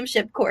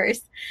mediumship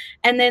course.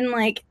 And then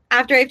like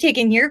after I've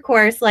taken your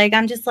course, like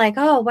I'm just like,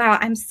 oh wow,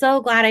 I'm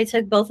so glad I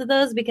took both of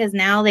those, because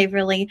now they've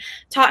really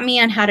taught me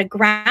on how to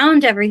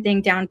ground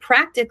everything down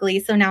practically.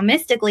 So now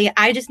mystically,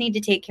 I just need to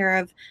take care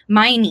of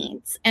my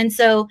needs. And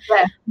so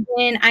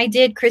when I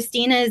did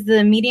Christina's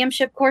the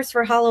mediumship course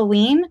for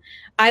Halloween,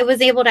 I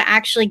was able to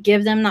actually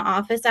give them the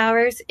office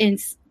hours in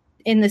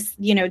this,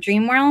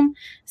 dream realm.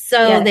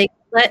 So they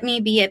let me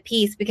be at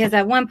peace, because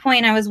at one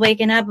point I was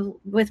waking up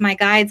with my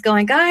guides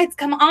going, guides,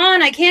 come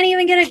on, I can't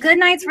even get a good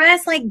night's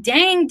rest. Like,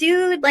 dang,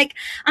 dude, like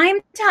I'm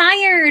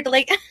tired.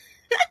 Like,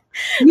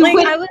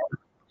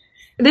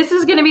 this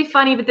is going to be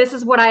funny, but this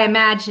is what I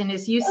imagine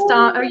is you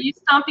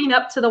stomping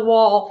up to the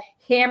wall,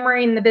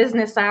 hammering the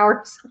business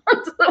hours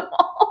onto the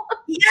wall.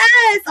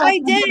 Yes, I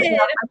did.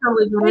 I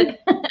probably did.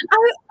 Well,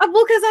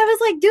 because I was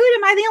like, dude,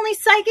 am I the only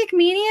psychic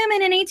medium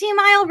in an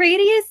 18-mile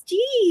radius?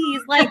 Jeez,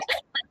 like,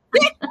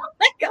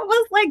 I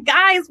was like,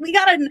 guys, we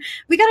gotta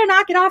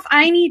knock it off.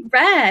 I need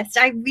rest.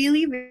 I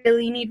really,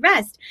 really need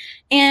rest.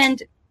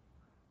 And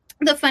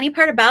the funny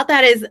part about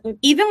that is,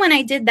 even when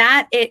I did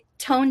that, it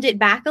toned it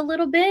back a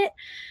little bit,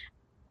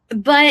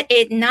 but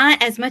it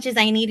not as much as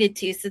I needed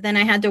to. So then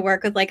I had to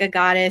work with like a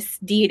goddess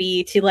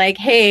deity to like,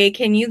 hey,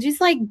 can you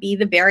just like be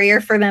the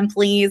barrier for them,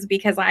 please?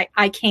 Because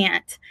I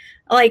can't.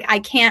 Like, I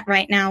can't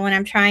right now when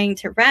I'm trying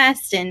to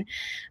rest. And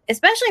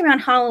especially around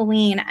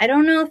Halloween, I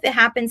don't know if it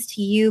happens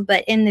to you,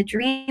 but in the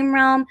dream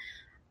realm,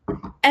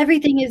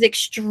 everything is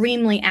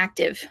extremely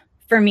active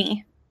for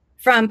me.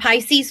 From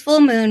Pisces full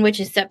moon, which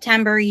is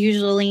September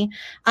usually,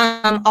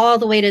 all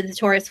the way to the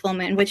Taurus full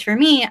moon, which for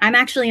me, I'm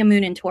actually a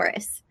moon in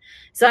Taurus.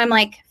 So I'm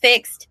like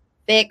fixed.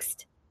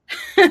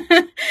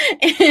 In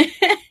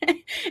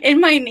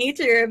my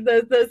nature of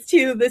those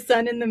two, the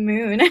sun and the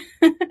moon.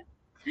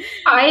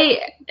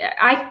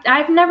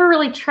 I've never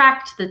really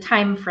tracked the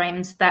time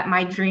frames that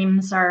my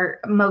dreams are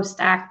most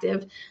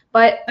active,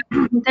 but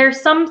there's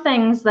some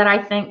things that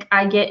I think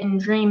I get in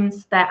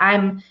dreams that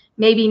I'm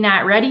maybe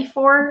not ready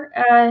for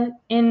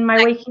in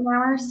my waking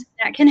hours.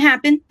 That can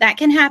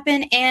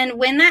happen. And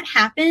when that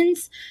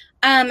happens,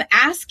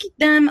 ask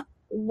them,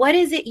 what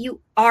is it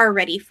you are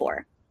ready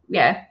for?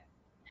 Yeah.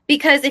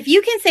 Because if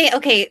you can say,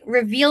 okay,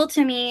 reveal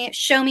to me,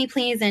 show me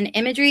please in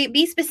imagery,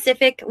 be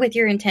specific with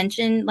your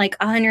intention, like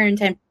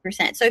 110%.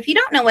 So if you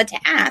don't know what to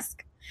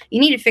ask,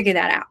 you need to figure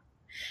that out.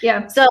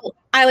 Yeah. So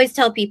I always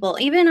tell people,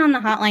 even on the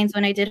hotlines,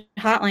 when I did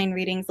hotline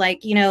readings,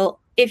 like,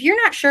 if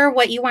you're not sure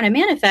what you want to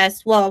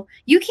manifest, well,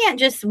 you can't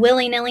just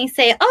willy-nilly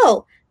say,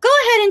 oh, go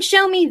ahead and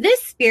show me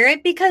this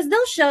spirit, because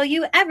they'll show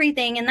you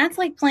everything. And that's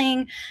like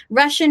playing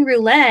Russian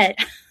roulette.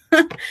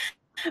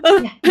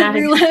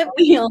 Roulette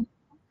wheel.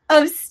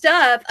 Of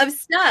stuff,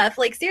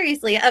 like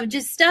seriously, of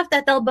just stuff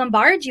that they'll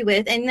bombard you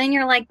with. And then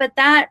you're like, but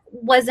that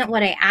wasn't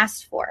what I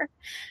asked for.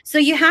 So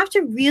you have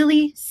to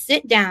really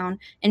sit down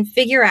and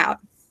figure out,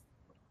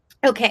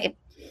 okay,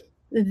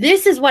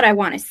 this is what I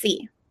want to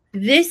see.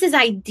 This is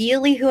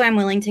ideally who I'm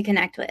willing to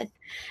connect with.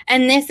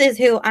 And this is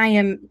who I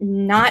am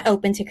not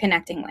open to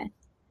connecting with.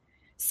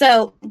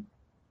 So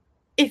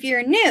if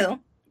you're new,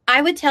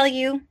 I would tell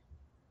you,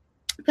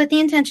 put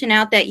the intention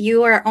out that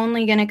you are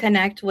only going to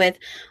connect with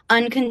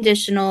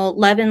unconditional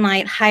love and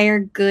light, higher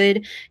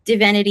good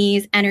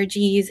divinities,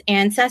 energies,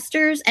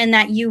 ancestors, and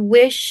that you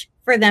wish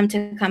for them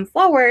to come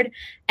forward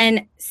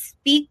and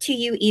speak to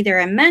you either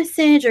a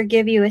message or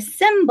give you a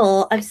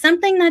symbol of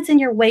something that's in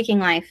your waking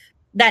life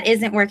that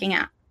isn't working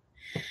out.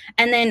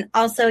 And then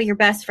also your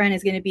best friend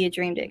is going to be a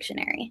dream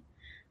dictionary.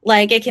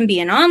 Like, it can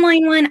be an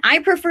online one. I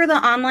prefer the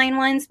online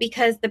ones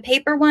because the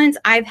paper ones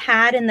I've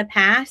had in the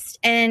past.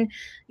 And,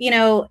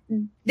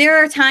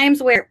 there are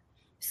times where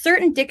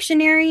certain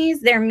dictionaries,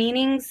 their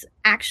meanings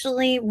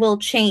actually will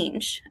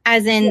change,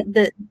 as in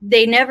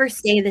they never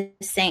stay the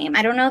same.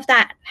 I don't know if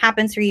that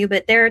happens for you,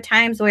 but there are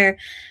times where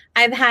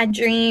I've had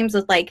dreams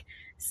with like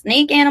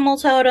snake animal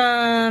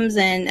totems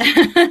and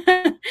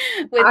I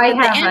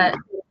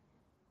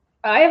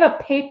have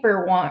a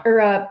paper one, or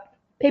a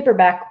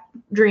paperback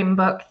dream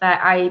book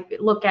that I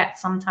look at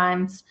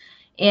sometimes,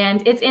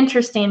 and it's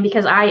interesting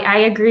because I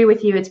agree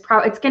with you. It's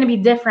going to be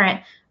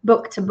different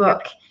book to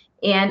book,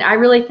 and I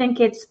really think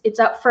it's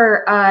up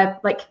for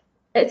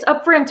it's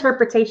up for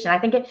interpretation. I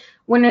think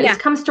when it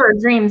comes to our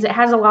dreams, it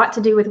has a lot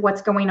to do with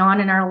what's going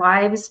on in our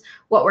lives,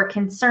 what we're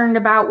concerned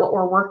about, what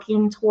we're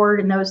working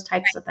toward, and those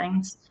types of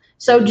things.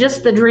 So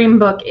just the dream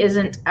book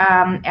isn't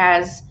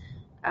as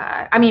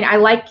I mean, I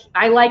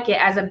like it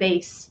as a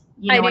base.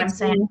 You know what I'm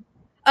saying?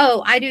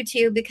 Oh, I do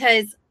too,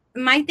 because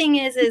my thing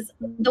is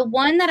the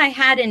one that I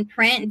had in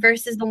print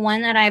versus the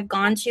one that I've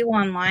gone to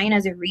online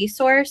as a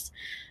resource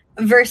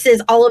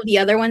versus all of the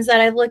other ones that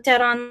I've looked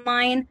at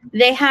online,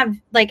 they have,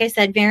 like I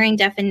said, varying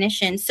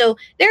definitions. So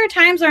there are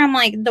times where I'm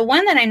like, the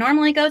one that I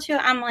normally go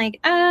to, I'm like,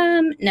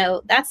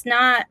 no, that's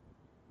not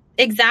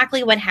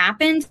exactly what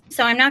happened.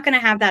 So I'm not going to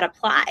have that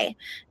apply,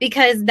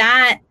 because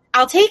that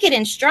I'll take it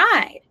in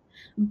stride.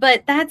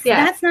 but that's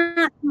not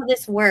how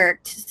this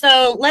worked.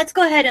 So let's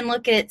go ahead and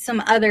look at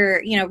some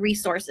other,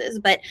 resources.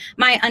 But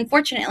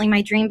unfortunately,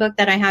 my dream book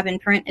that I have in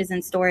print is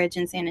in storage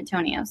in San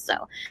Antonio.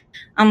 So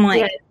I'm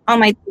like, all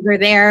my things are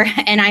there,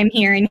 and I'm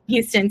here in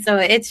Houston. So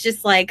it's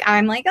just like,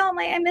 I'm like, oh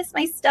I miss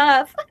my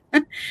stuff.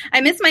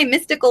 I miss my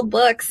mystical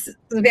books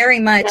very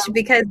much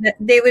because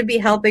they would be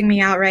helping me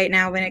out right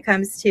now when it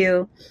comes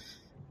to,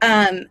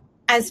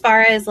 as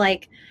far as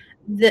like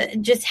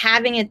just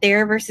having it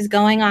there versus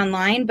going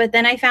online. But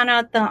then I found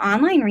out the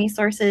online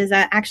resources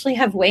actually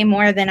have way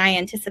more than I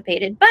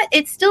anticipated, but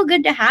it's still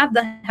good to have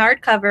the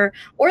hardcover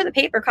or the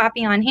paper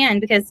copy on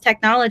hand, because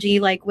technology,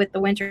 like with the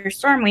winter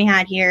storm we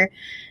had here,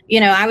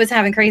 I was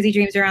having crazy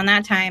dreams around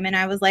that time. And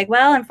I was like,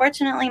 well,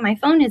 unfortunately my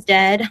phone is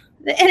dead.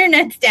 The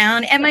internet's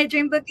down and my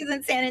dream book is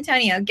in San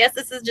Antonio. Guess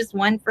this is just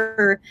one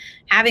for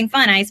having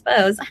fun, I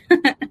suppose.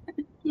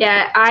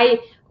 Yeah.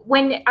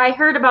 When I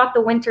heard about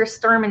the winter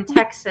storm in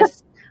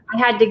Texas, I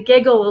had to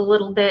giggle a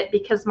little bit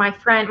because my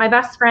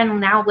best friend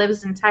now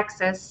lives in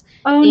Texas.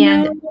 Oh,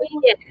 and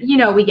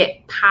we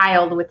get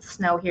piled with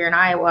snow here in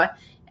Iowa.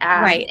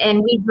 Right.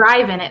 And we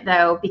drive in it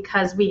though,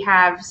 because we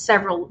have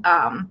several,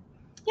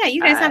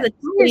 you guys have the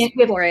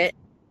tires for it.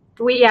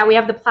 We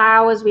have the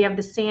plows, we have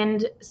the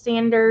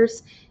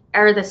sanders,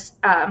 or the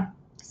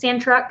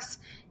sand trucks,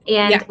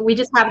 and we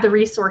just have the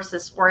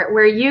resources for it.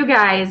 Where you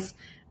guys,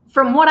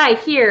 from what I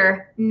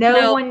hear,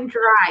 no one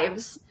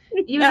drives.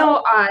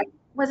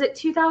 Was it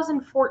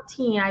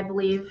 2014, I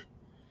believe?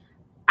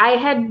 I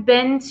had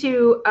been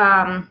to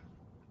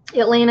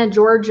Atlanta,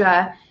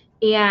 Georgia,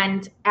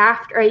 and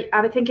after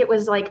I think it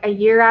was like a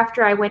year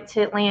after I went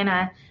to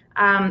Atlanta,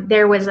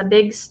 there was a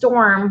big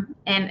storm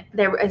and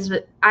there was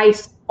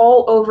ice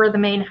all over the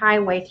main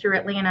highway through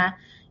Atlanta,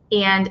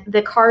 and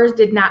the cars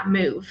did not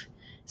move.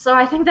 So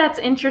I think that's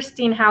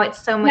interesting how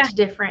it's so much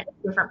different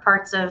in different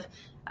parts of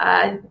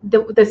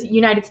the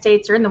United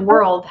States or in the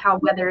world, how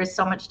weather is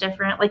so much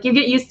different. Like, you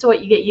get used to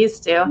what you get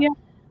used to. Yeah.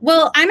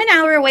 Well, I'm an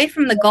hour away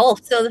from the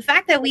Gulf, so the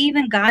fact that we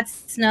even got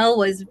snow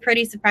was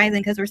pretty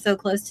surprising because we're so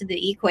close to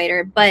the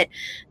equator. But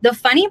the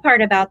funny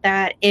part about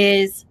that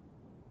is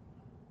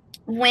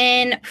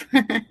when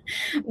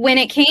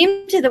it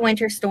came to the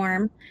winter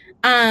storm,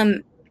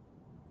 the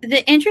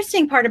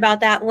interesting part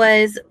about that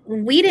was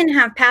we didn't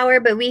have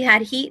power, but we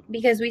had heat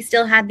because we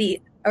still had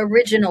the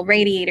original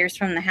radiators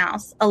from the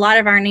house. A lot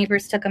of our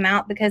neighbors took them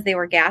out because they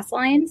were gas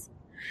lines.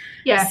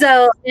 Yeah.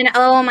 So, and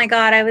oh my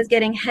God, I was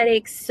getting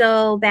headaches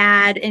so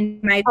bad in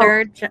my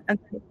third eye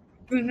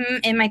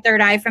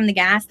from the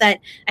gas, that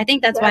I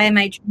think that's why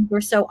my dreams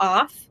were so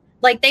off.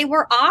 Like, they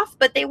were off,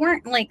 but they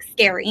weren't like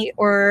scary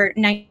or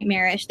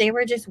nightmarish. They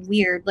were just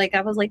weird. Like,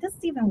 I was like, this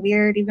is even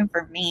weird, even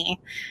for me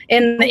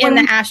in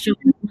the astral.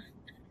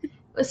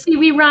 See,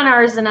 we run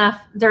ours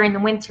enough during the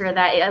winter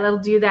that it'll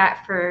do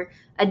that for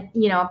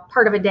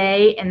part of a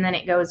day, and then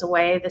it goes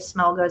away. The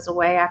smell goes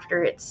away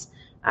after it's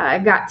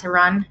got to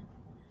run.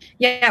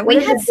 Yeah,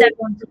 we had 7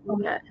 people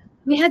in our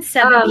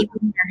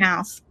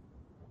house.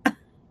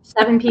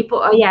 7 people.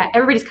 Oh yeah,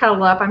 everybody's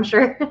cuddled up, I'm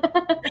sure.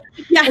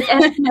 Yeah.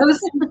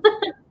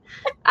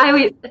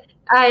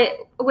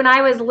 When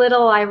I was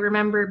little, I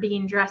remember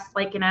being dressed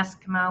like an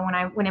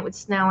Eskimo when it would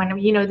snow,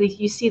 and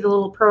you see the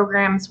little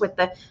programs with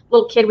the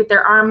little kid with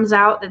their arms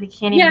out that they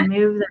can't even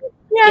move.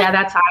 Yeah,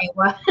 that's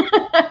Iowa.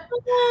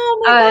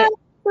 Oh my God,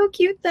 so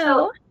cute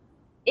though. So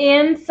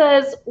Anne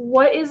says,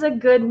 what is a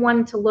good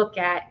one to look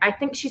at? I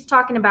think she's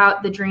talking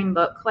about the dream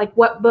book. Like,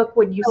 what book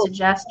would you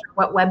suggest, or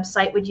what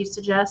website would you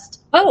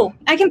suggest? Oh,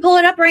 I can pull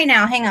it up right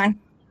now. Hang on.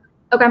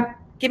 Okay.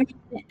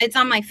 It's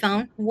on my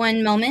phone.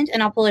 One moment,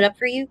 and I'll pull it up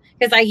for you,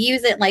 because I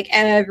use it like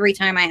every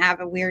time I have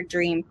a weird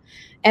dream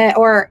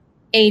or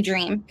a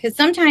dream. Because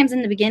sometimes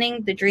in the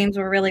beginning, the dreams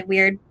were really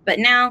weird, but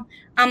now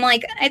I'm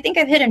like, I think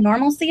I've hit a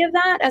normalcy of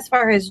that as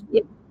far as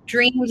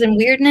dreams and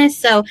weirdness.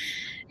 So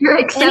you're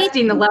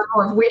accepting the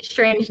level of weird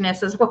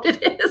strangeness is what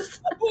it is.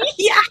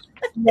 Yeah.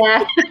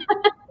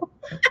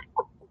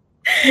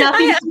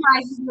 Nothing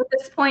surprises you at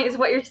this point is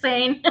what you're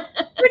saying.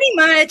 Pretty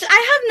much.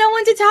 I have no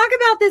one to talk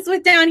about this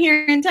with down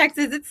here in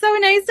Texas. It's so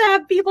nice to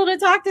have people to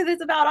talk to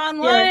this about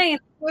online.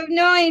 I have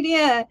no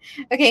idea.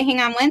 Okay, hang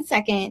on one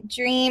second.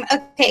 Dream.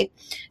 Okay,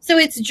 so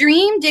it's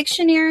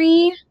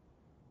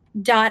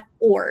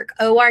dreamdictionary.org.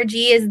 ORG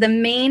is the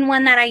main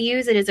one that I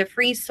use. It is a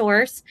free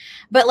source.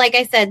 But like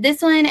I said,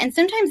 this one, and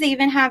sometimes they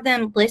even have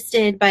them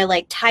listed by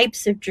like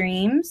types of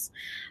dreams.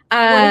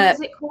 What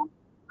is it called?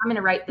 I'm going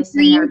to write this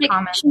in your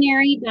comments.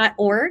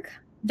 Dreamdictionary.org.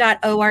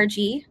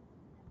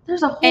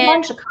 There's a whole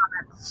bunch of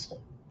comments.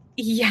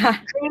 Yeah.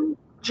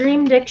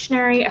 Dream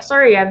Dictionary.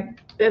 Sorry, I've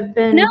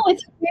been. No,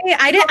 it's okay.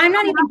 I'm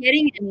not even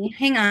getting any.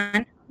 Hang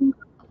on.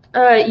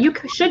 You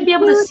should be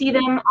able to see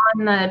them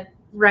on the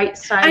right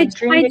side. I just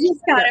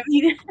got him.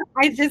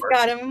 I just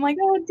got him. I'm like,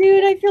 oh,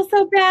 dude, I feel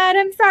so bad.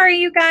 I'm sorry,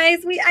 you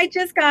guys. I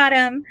just got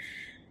him.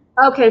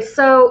 Okay,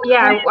 so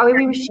yeah,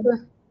 we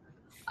should.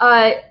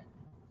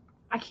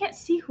 I can't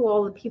see who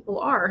all the people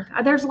are.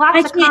 There's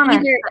lots of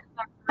comments.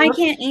 I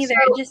can't either.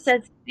 It just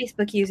says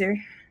Facebook user.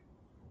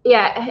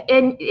 Yeah,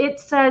 and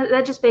it's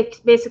that just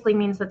basically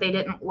means that they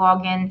didn't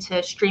log into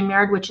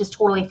StreamYard, which is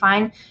totally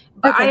fine.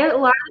 But Okay. a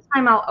lot of the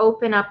time I'll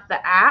open up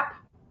the app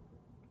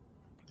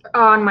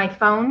on my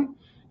phone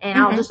and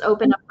I'll Mm-hmm. just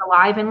open up the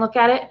live and look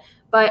at it.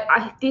 But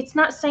it's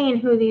not saying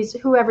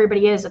who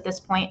everybody is at this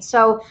point.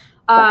 So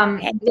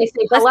Okay. they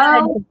say Let's go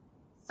ahead. hello.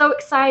 So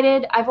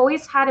excited. I've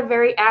always had a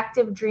very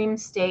active dream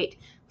state.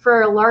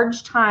 For a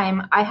large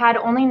time, I had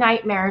only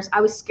nightmares.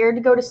 I was scared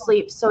to go to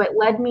sleep, so it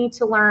led me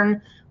to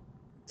learn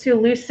to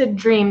lucid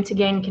dream to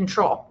gain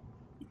control.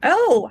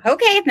 Oh,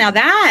 okay. Now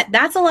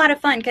that's a lot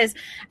of fun because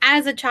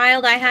as a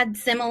child, I had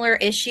similar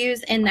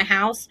issues in the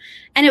house,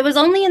 and it was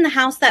only in the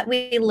house that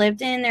we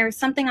lived in. There was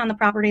something on the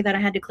property that I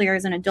had to clear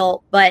as an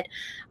adult, but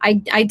I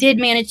did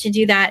manage to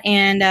do that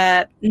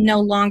and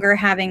no longer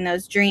having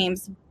those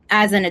dreams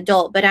as an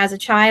adult. But as a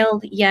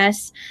child,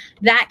 yes,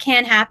 that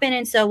can happen.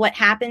 And so what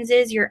happens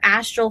is your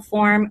astral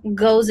form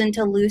goes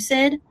into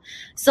lucid.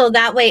 So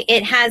that way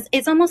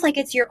it's almost like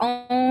it's your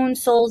own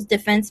soul's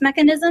defense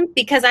mechanism,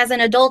 because as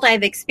an adult,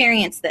 I've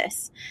experienced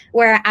this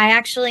where I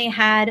actually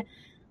had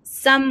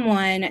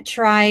someone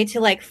try to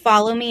like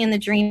follow me in the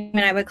dream,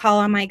 and I would call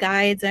on my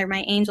guides or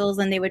my angels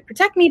and they would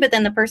protect me, but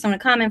then the person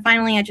would come, and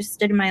finally I just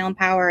stood in my own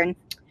power and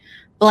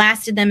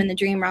blasted them in the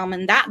dream realm.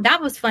 And that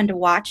was fun to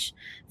watch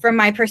from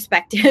my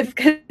perspective,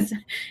 because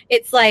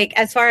it's like,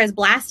 as far as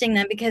blasting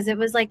them, because it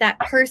was like that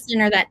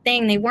person or that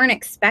thing, they weren't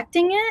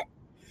expecting it.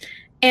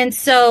 And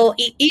so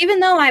even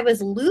though I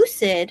was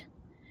lucid,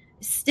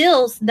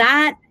 still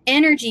that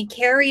energy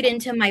carried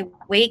into my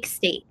wake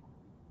state,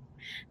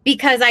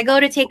 because I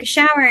go to take a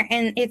shower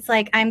and it's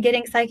like I'm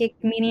getting psychic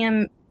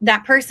medium.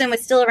 That person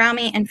was still around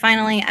me, and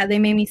finally they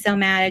made me so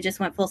mad I just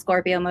went full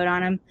Scorpio mode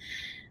on them,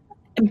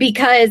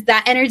 because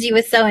that energy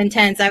was so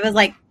intense. I was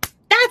like,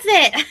 that's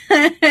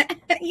it.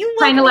 You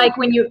Kind of like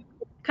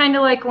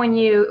when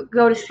you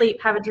go to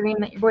sleep, have a dream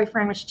that your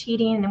boyfriend was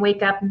cheating, and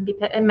wake up and be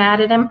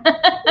mad at him.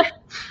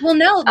 Well,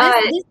 no,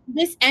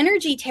 this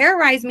energy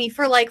terrorized me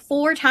for like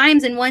 4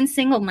 times in one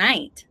single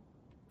night.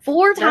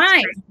 4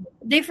 times.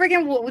 They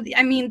freaking,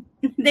 I mean,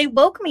 they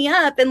woke me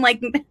up, and like,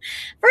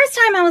 first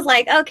time I was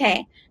like,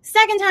 okay.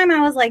 Second time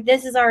I was like,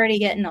 this is already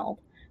getting old.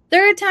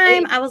 Third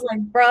time I was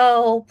like,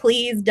 bro,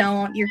 please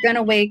don't. You're going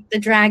to wake the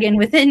dragon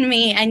within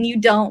me, and you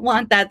don't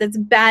want that. That's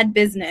bad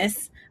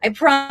business. I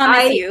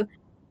promise you.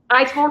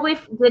 I totally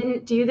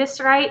didn't do this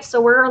right.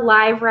 So we're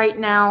live right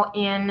now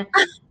in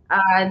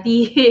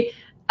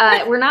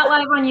we're not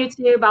live on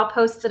YouTube. I'll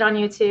post it on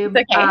YouTube.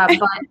 Okay.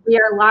 But we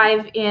are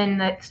live in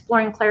the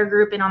Exploring Claire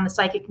group and on the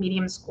Psychic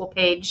Medium School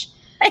page.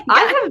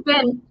 I have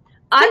been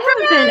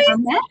a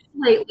mess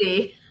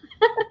lately.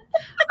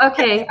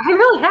 Okay, I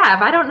really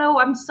have. I don't know.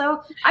 I'm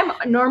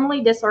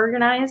normally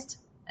disorganized,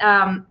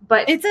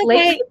 but it's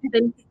okay.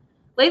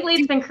 Lately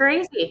it's been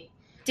crazy.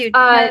 Dude,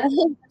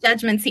 no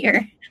judgments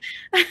here.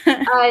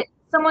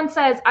 Someone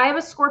says, I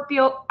have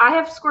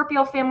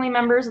Scorpio family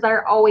members that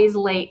are always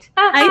late.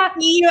 I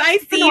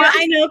see you.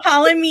 I know,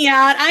 calling me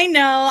out. I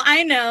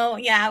know.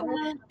 Yeah.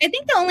 I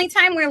think the only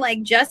time we're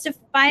like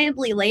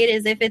justifiably late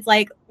is if it's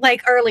like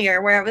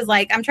earlier, where it was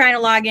like, I'm trying to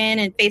log in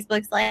and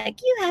Facebook's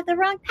like, you have the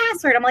wrong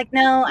password. I'm like,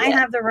 no, I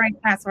have the right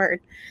password.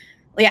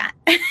 Yeah.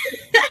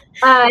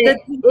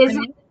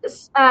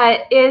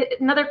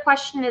 Another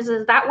question is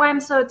that why I'm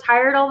so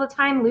tired all the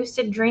time?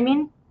 Lucid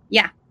dreaming?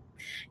 Yeah.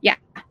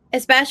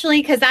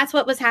 Especially because that's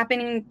what was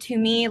happening to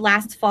me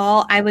last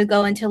fall. I would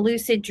go into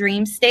lucid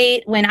dream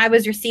state when I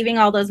was receiving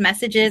all those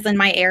messages in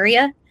my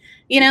area,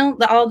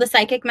 all the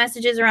psychic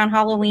messages around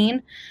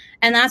Halloween.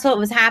 And that's what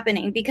was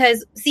happening,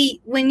 because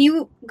see, when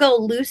you go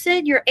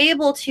lucid, you're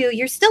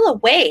still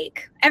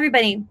awake.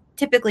 Everybody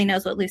typically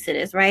knows what lucid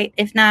is, right?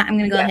 If not, I'm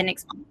going to go ahead and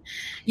explain.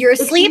 You're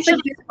asleep.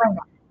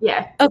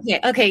 Yeah.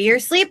 Okay. You're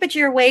asleep, but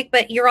you're awake,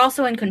 but you're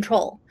also in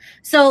control.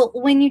 So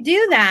when you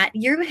do that,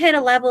 you hit a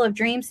level of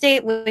dream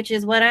state, which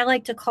is what I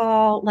like to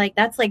call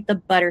that's like the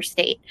butter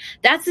state.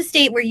 That's the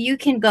state where you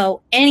can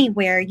go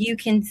anywhere. You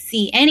can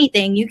see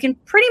anything. You can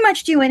pretty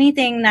much do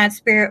anything that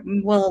spirit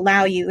will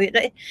allow you.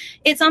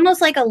 It's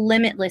almost like a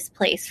limitless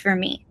place for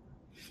me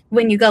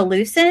when you go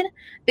lucid,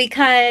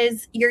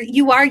 because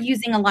you are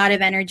using a lot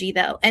of energy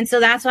though. And so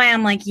that's why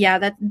I'm like, yeah,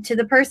 that to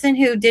the person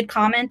who did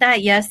comment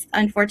that, yes,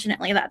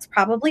 unfortunately, that's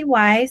probably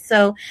why.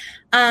 So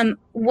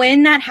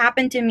when that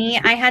happened to me,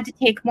 I had to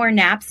take more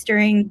naps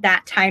during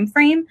that time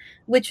frame,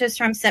 which was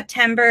from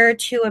September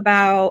to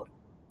about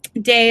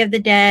Day of the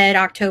Dead,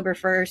 October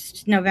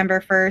 1st,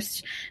 November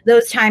 1st.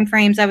 Those time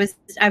frames, I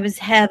was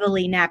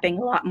heavily napping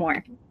a lot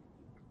more.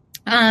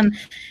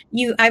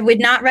 I would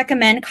not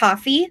recommend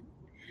coffee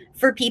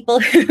for people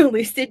who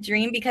lucid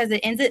dream, because it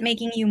ends up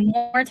making you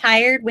more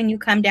tired when you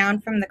come down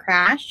from the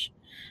crash.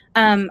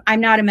 I'm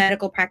not a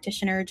medical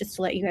practitioner, just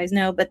to let you guys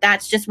know, but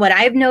that's just what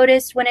I've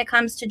noticed when it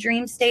comes to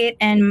dream state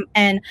and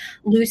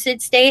lucid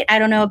state. I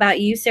don't know about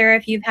you, Sarah,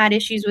 if you've had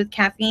issues with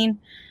caffeine.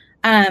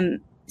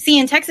 See,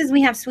 in Texas,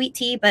 we have sweet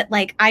tea, but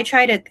I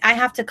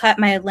have to cut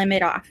my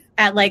limit off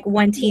at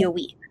 1 tea a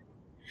week.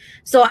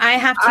 So I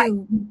have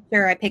to make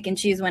sure I pick and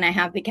choose when I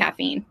have the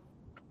caffeine.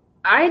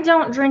 I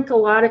don't drink a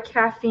lot of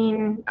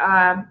caffeine,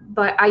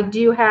 but I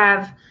do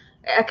have,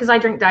 because I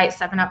drink Diet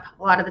 7-Up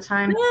a lot of the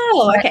time.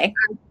 Oh, okay.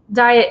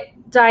 Diet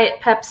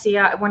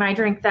Pepsi, when I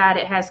drink that,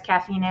 it has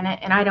caffeine in it,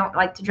 and I don't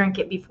like to drink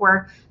it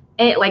before,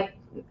 like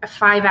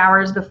 5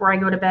 hours before I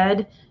go to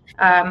bed.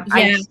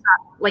 I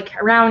stop, like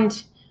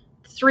around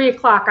 3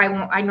 o'clock.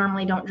 I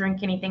normally don't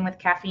drink anything with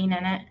caffeine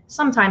in it.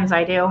 Sometimes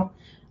I do,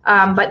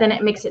 but then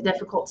it makes it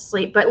difficult to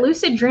sleep. But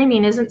lucid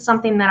dreaming isn't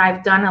something that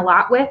I've done a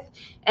lot with,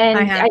 and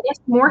I guess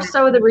more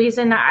so the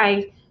reason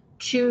I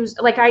choose,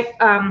 like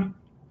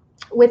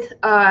with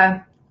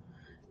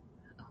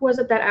who was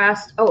it that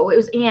asked? Oh, it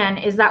was Anne.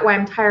 Is that why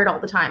I'm tired all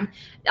the time?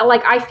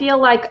 Like I feel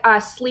like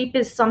sleep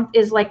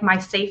is like my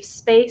safe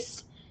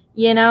space,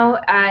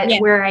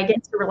 where I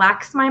get to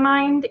relax my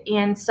mind.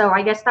 And so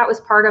I guess that was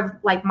part of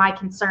like my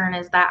concern,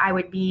 is that I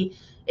would be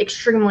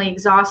extremely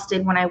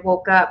exhausted when I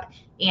woke up,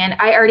 and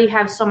I already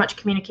have so much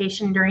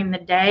communication during the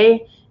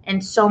day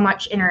and so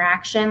much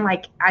interaction.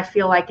 Like I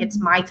feel like it's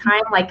my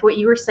time. Like what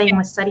you were saying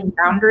with setting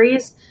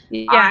boundaries.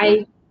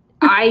 Yeah.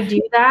 I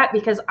do that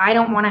because I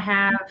don't want to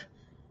have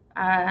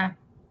I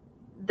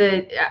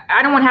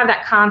don't want to have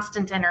that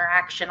constant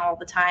interaction all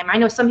the time. I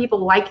know some people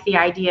like the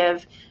idea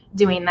of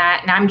doing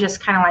that, and I'm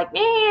just kind of like,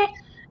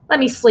 let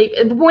me sleep.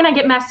 When I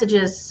get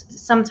messages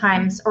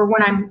sometimes, or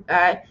when I'm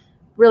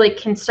really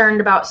concerned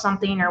about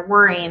something or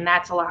worrying,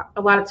 that's a lot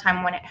of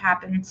time when it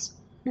happens.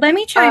 Let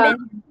me chime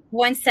in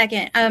 1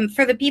 second.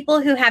 For the people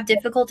who have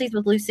difficulties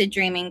with lucid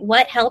dreaming,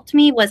 what helped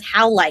me was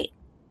Howlite.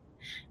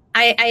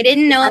 I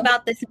didn't know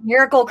about this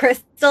miracle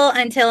crystal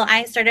until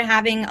I started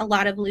having a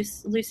lot of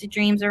lucid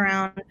dreams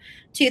around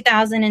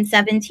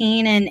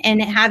 2017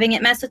 and having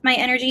it mess with my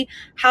energy.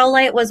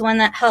 Howlite was one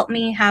that helped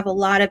me have a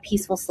lot of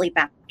peaceful sleep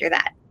after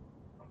that.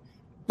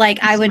 Like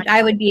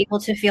I would be able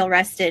to feel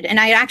rested, and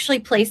I actually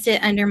placed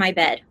it under my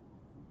bed.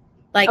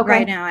 Like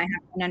right now I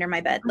have one under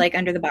my bed, like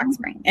under the box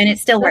spring, and it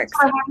still works.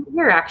 What I have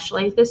here,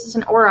 actually. This is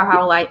an Aura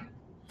Howlite.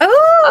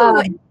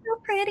 Oh, it's so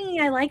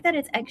pretty. I like that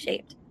it's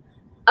egg-shaped.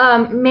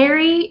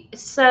 Mary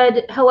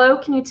said, hello,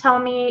 can you tell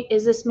me,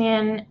 is this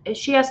man,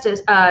 she asked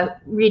a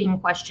reading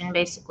question,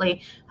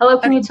 basically. Hello,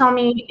 can you tell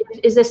me,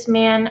 is this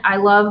man I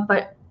love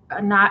but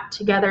not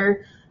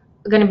together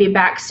going to be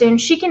back soon?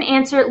 She can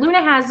answer.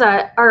 Luna has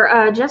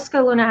Jessica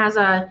Luna has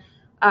a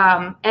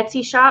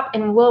Etsy shop,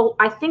 and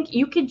I think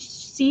you could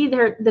see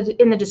there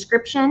in the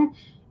description,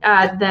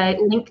 the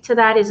link to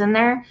that is in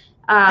there.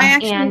 I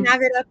actually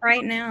have it up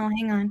right now.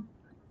 Hang on.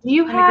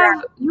 You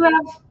have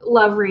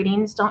love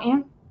readings, don't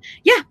you?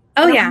 Yeah.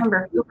 Oh, yeah.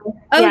 Remember. Okay.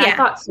 Oh, yeah. I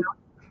thought so.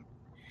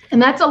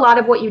 And that's a lot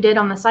of what you did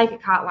on the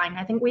psychic hotline.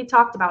 I think we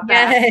talked about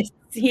that.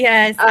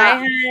 Yes.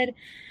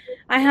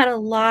 I had a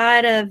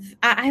lot of,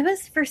 I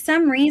was, for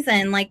some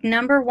reason, like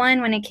number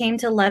one when it came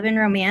to love and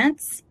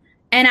romance.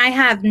 And I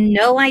have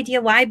no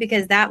idea why,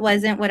 because that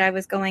wasn't what I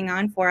was going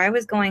on for. I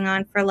was going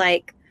on for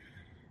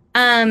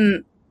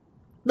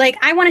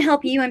I want to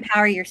help you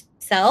empower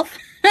yourself.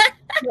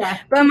 Yeah.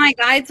 But my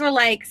guides were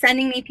like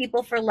sending me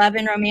people for love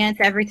and romance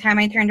every time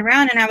I turned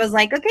around, and I was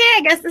like, okay,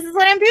 I guess this is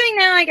what I'm doing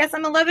now. I guess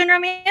I'm a love and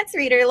romance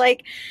reader.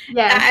 Like,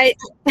 yeah,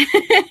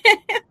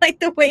 like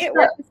the way it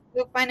works is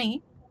so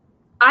funny.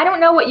 I don't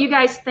know what you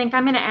guys think.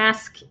 I'm going to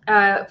ask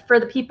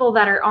for the people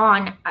that are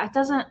on. It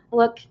doesn't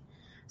look.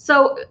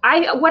 So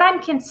what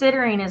I'm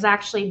considering is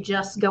actually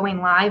just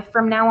going live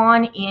from now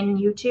on in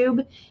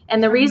YouTube,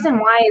 and the reason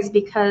why is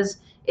because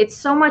it's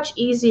so much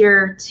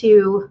easier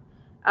to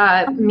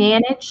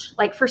manage.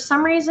 Like for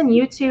some reason,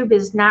 YouTube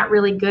is not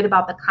really good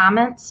about the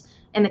comments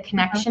and the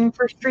connection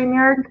for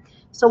StreamYard.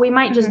 So we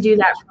might just do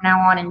that from now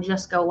on and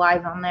just go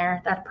live on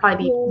there. That'd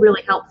probably be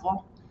really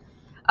helpful.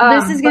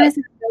 This is going to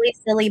sound really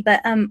silly,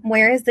 but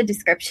where is the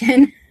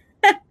description?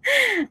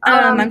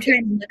 I'm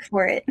trying to look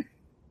for it.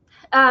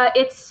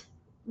 It's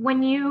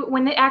when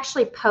it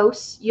actually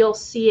posts, you'll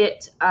see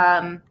it.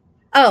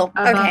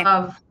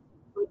 Okay.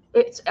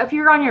 It's if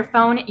you're on your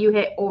phone, you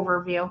hit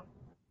overview.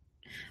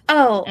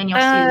 Oh, and you'll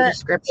see the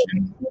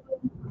description.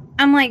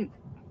 I'm like,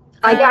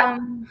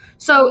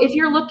 so if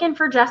you're looking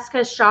for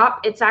Jessica's shop,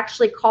 it's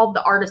actually called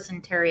the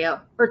Artisan Tarot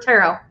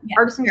Tarot. Yeah,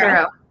 Artisan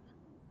Tarot.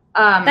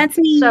 That's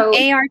me. So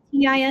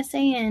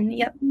ARTISAN.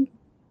 Yep.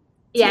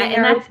 Yeah,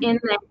 and that's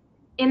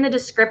in the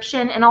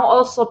description, and I'll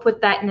also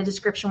put that in the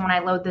description when I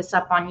load this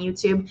up on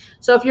YouTube.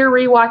 So if you're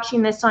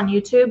rewatching this on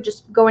YouTube,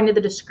 just go into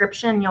the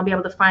description and you'll be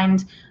able to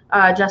find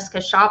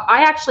Jessica's shop.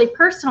 I actually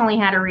personally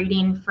had a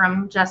reading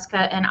from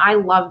Jessica, and I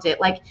loved it.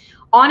 Like,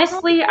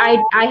 honestly,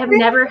 I have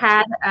never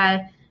had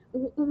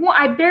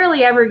I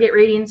barely ever get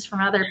readings from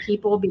other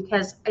people,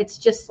 because it's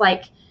just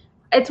like,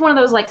 it's one of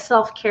those like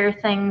self-care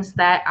things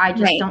that I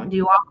just don't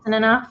do often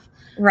enough.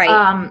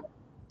 Right.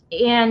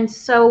 And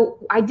so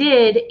I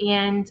did,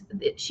 and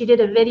she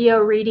did a video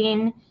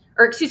reading,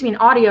 or excuse me, an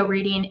audio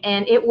reading,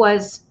 and it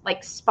was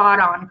like spot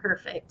on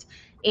perfect.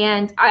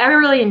 And I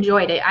really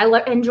enjoyed it.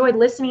 I enjoyed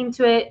listening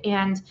to it,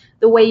 and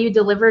the way you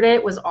delivered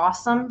it was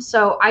awesome.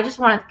 So I just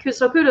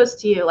kudos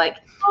to you. Like,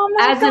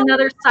 as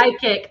another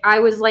psychic, I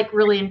was like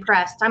really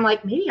impressed. I'm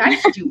like, maybe I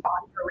should do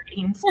audio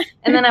readings.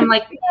 And then I'm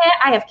like, yeah,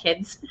 I have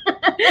kids.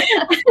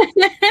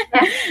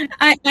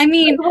 I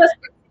mean,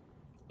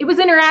 it was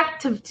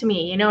interactive to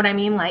me. You know what I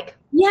mean? Like,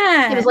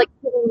 yeah, it was like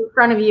sitting in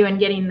front of you and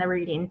getting the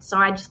reading. So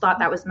I just thought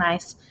that was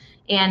nice.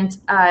 And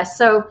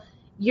so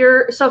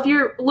if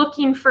you're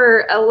looking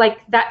for like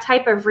that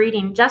type of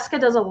reading, Jessica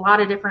does a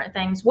lot of different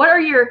things. What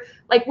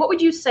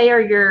would you say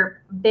are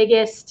your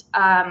biggest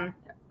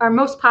or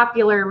most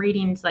popular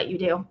readings that you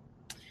do?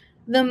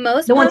 The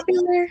most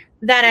popular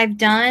that I've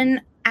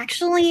done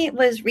actually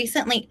was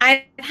recently.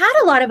 I've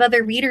had a lot of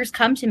other readers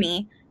come to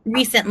me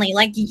recently.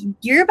 Like,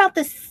 you're about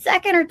the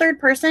second or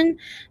third person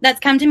that's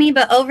come to me,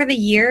 but over the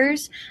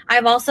years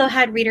I've also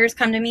had readers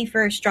come to me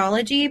for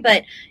astrology,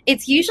 but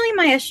it's usually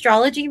my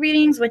astrology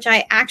readings, which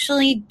I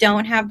actually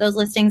don't have those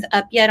listings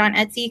up yet on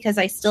Etsy because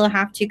I still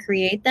have to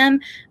create them,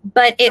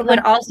 but it would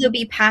also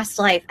be past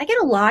life. I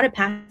get a lot of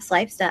past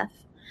life stuff,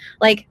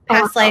 like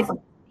past life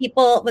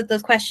people with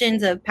those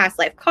questions of past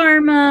life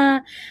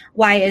karma,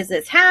 why is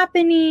this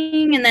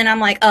happening? And then I'm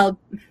like, oh,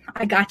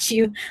 I got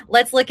you.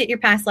 Let's look at your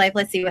past life.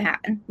 Let's see what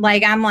happened.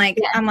 Like,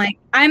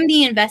 I'm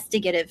the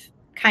investigative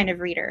kind of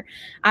reader.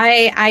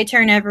 I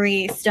turn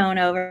every stone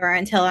over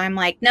until I'm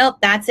like, nope,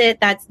 that's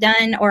it. That's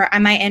done. Or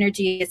my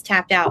energy is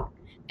tapped out.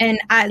 And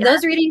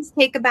those readings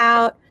take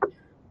about,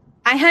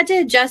 I had to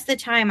adjust the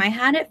time. I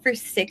had it for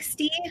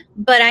 60,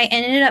 but I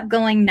ended up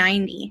going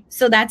 90.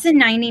 So that's a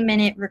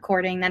 90-minute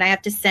recording that I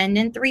have to send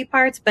in 3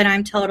 parts, but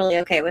I'm totally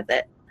okay with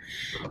it.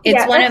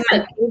 It's one of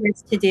my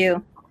favorites to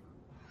do.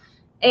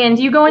 And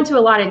you go into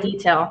a lot of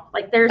detail.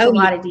 Like, there's a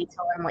lot of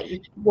detail in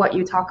what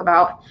you talk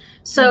about.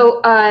 So,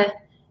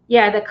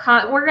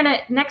 we're gonna,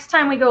 next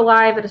time we go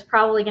live, it is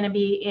probably gonna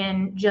be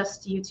in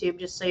just YouTube,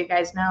 just so you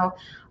guys know.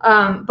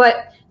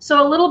 But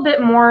so a little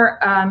bit more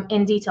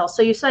in detail.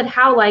 So you said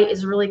howlite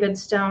is a really good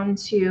stone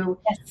to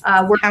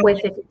work with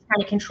if you're trying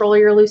to control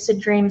your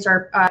lucid dreams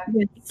or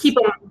keep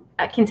them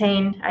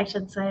contained, I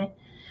should say.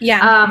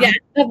 Yeah.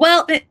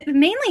 Well, it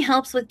mainly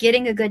helps with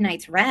getting a good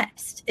night's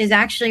rest is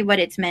actually what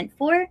it's meant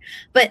for.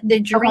 But the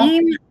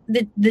dream,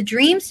 the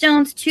dream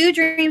stones, 2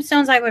 dream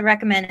stones I would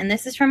recommend, and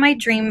this is from my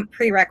dream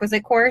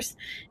prerequisite course,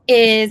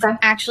 is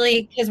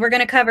actually, because we're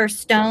going to cover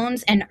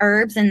stones and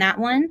herbs in that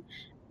one.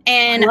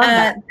 And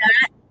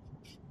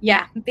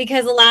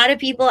because a lot of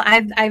people,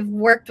 I've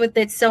worked with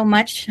it so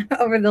much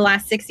over the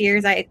last 6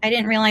 years. I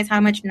didn't realize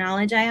how much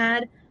knowledge I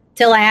had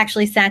till I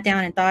actually sat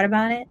down and thought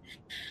about it.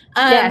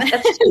 Yes,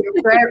 that's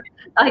true.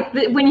 Like,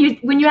 when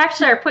you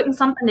actually are putting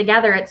something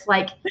together, it's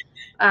like,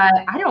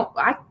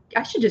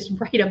 I should just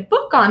write a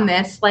book on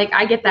this. Like,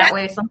 I get that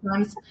way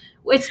sometimes,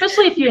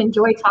 especially if you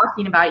enjoy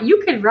talking about it.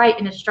 You could write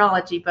an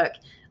astrology book.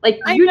 Like,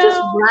 you just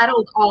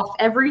rattled off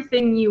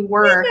everything you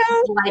were,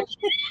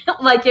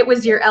 like it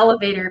was your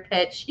elevator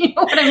pitch. You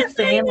know what I'm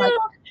saying?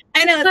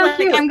 I know. So it's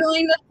like, I'm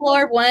going to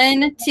floor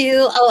 1,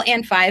 2,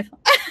 and 5.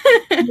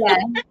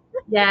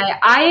 Yeah,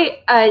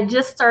 I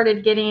just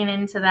started getting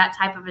into that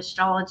type of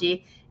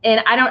astrology.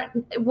 And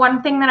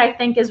one thing that I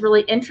think is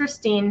really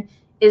interesting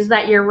is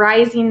that your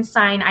rising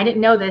sign, I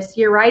didn't know this,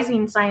 your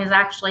rising sign is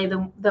actually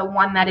the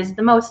one that is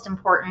the most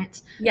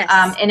important. Yes.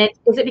 And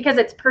is it because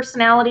it's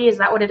personality? Is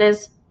that what it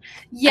is?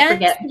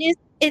 Yes,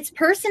 it's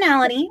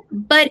personality,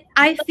 but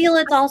I feel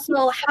it's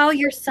also how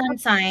your sun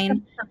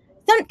sign,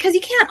 because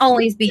you can't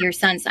always be your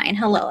sun sign.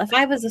 Hello, if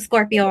I was a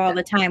Scorpio all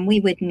the time, we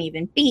wouldn't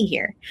even be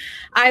here.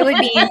 I would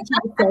be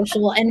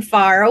antisocial and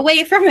far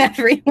away from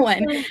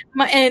everyone,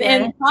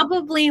 and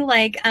probably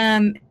like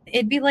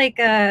it'd be like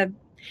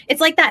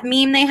it's like that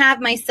meme they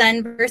have, my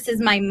sun versus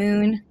my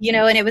moon,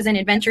 and it was an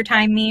Adventure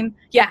Time meme.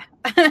 Yeah.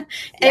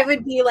 It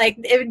would be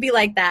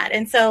like that.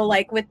 And so,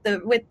 like, with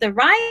the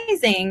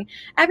rising,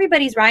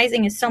 everybody's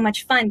rising is so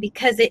much fun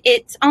because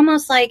it's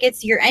almost like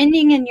it's your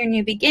ending and your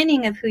new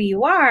beginning of who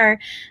you are.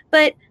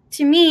 But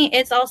to me,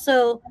 it's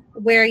also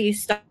where you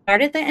start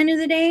at the end of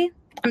the day.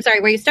 I'm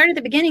sorry, where you start at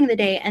the beginning of the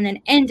day and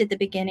then end at the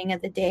beginning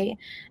of the day,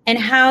 and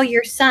how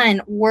your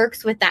sun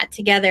works with that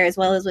together as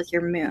well as with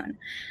your moon.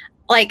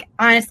 Like,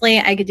 honestly,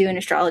 I could do an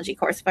astrology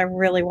course if I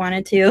really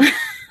wanted to.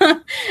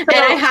 And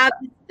I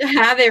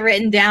have it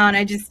written down.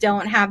 I just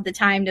don't have the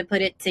time to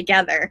put it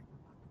together.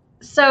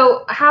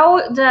 So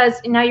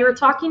now you were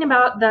talking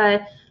about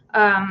the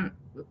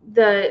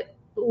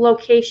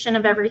location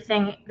of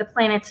everything, the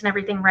planets and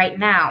everything right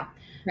now.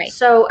 Right.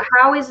 So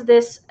how is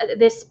this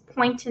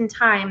point in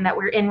time that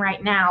we're in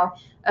right now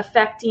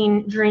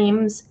affecting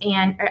dreams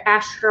and the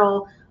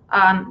astral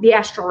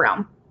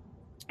realm?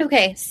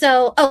 Okay,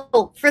 so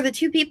for the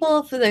 2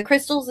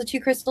 crystals, the 2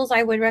 crystals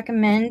I would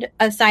recommend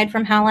aside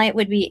from howlite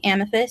would be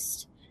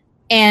amethyst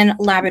and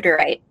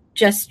labradorite.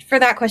 Just for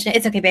that question.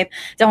 It's okay, babe.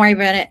 Don't worry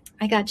about it.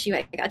 I got you.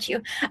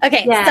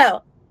 Okay,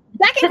 So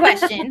second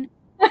question.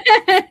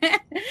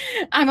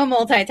 I'm a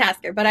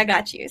multitasker, but I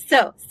got you.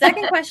 So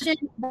second question,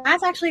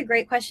 that's actually a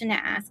great question to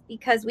ask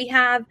because we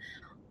have,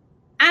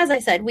 as I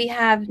said, we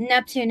have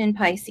Neptune in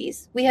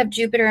Pisces. We have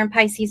Jupiter in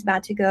Pisces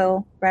about to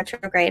go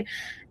retrograde.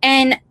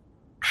 And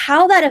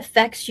how that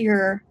affects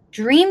your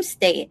dream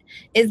state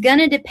is going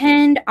to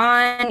depend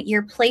on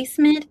your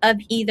placement of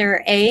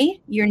either A,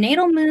 your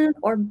natal moon,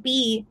 or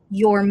B,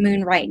 your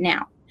moon right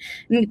now.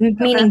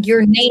 Meaning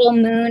your natal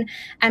moon,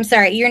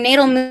 your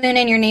natal moon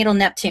and your natal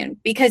Neptune,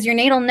 because your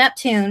natal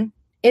Neptune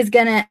is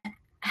going to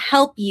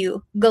help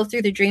you go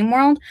through the dream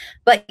world,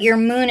 but your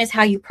moon is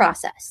how you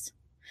process.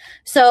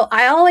 So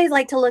I always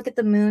like to look at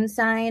the moon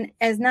sign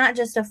as not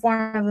just a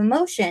form of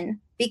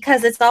emotion,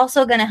 because it's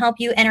also going to help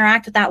you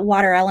interact with that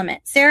water element.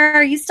 Sarah,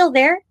 are you still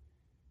there?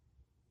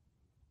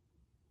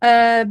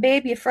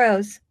 Babe, you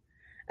froze.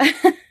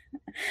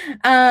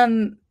 Let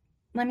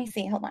me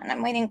see. Hold on.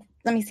 I'm waiting.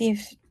 Let me see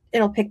if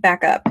it'll pick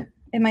back up.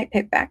 It might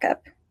pick back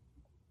up.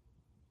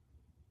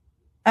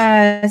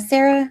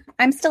 Sarah,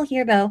 I'm still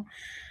here though.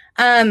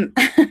 But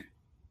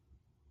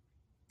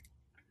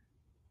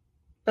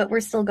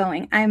we're still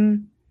going. I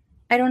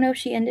don't know if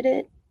she ended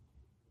it.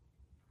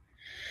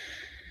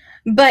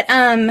 But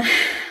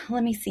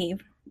let me see.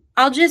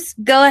 I'll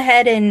just go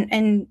ahead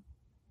and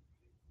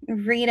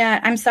read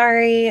out. I'm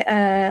sorry.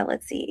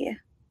 Let's see.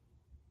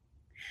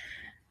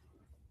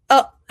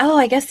 Oh,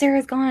 I guess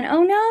Sarah's gone.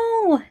 Oh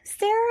no,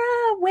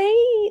 Sarah,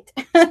 wait.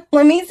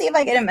 Let me see if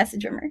I get a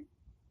message from her.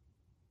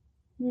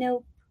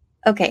 Nope.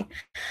 Okay.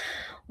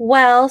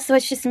 Well, so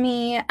it's just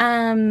me.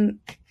 Live.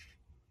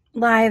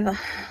 I'm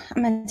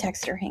gonna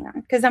text her. Hang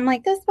on, because I'm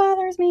like, this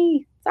bothers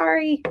me.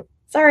 Sorry,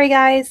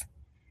 guys.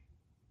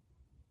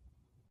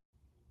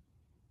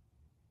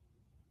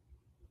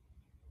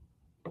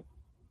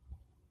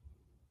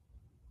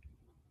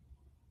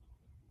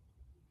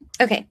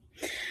 Okay.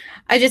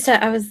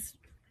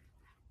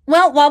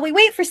 Well, while we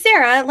wait for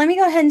Sarah, let me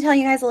go ahead and tell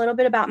you guys a little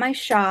bit about my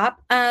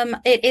shop.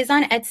 It is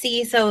on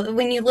Etsy. So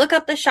when you look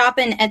up the shop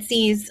in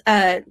Etsy's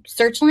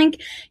search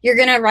link, you're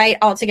going to write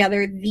all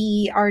together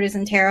The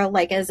Artisan Tarot,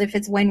 like as if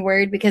it's one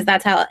word, because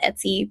that's how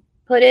Etsy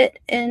put it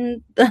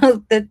in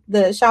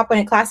the shop when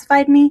it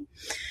classified me.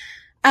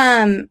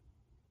 And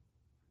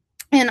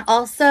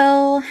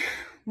also,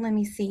 let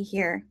me see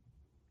here.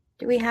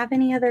 Do we have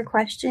any other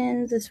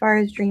questions as far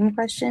as dream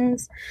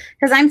questions?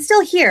 Because I'm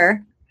still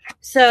here.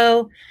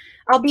 So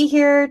I'll be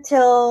here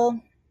till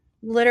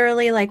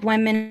literally like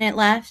 1 minute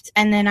left,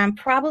 and then I'm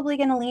probably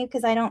going to leave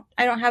because I don't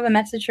have a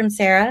message from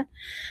Sarah.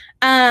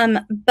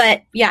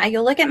 But yeah,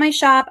 you'll look at my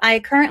shop. I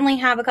currently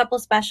have a couple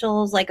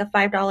specials, like a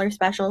 $5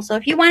 special. So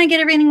if you want to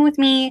get a reading with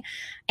me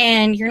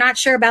and you're not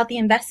sure about the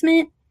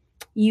investment,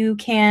 you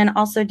can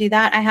also do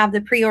that. I have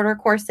the pre-order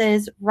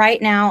courses right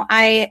now.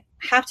 I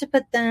have to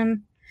put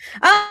them.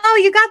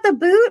 Oh, you got the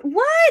boot?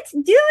 What?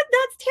 Dude,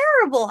 that's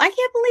terrible. I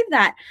can't believe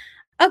that.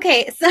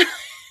 Okay, so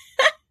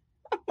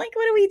like,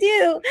 what do we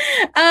do?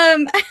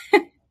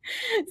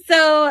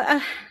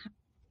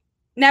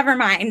 Never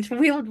mind.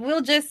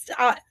 We'll just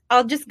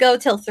I'll just go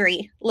till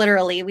 3.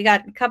 Literally, we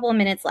got a couple of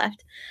minutes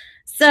left.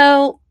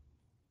 So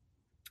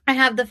I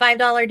have the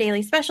 $5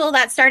 daily special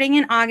that's starting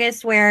in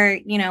August, where,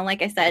 you know,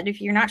 like I said, if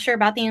you're not sure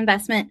about the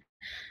investment,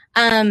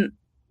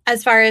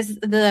 as far as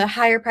the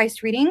higher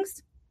priced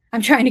readings,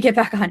 I'm trying to get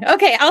back on.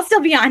 Okay, I'll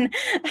still be on.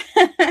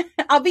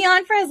 I'll be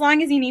on for as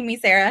long as you need me,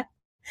 Sarah.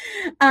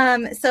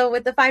 So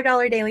with the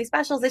 $5 daily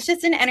specials, it's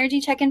just an energy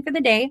check-in for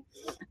the day.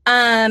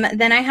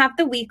 Then I have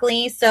the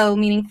weekly. So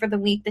meaning for the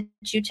week that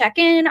you check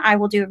in, I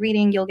will do a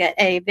reading. You'll get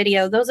a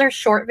video. Those are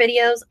short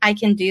videos. I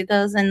can do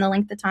those in the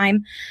length of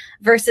time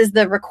versus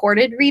the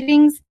recorded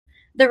readings.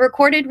 The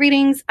recorded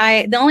readings,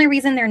 the only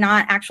reason they're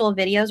not actual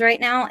videos right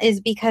now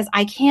is because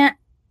I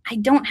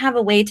don't have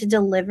a way to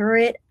deliver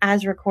it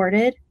as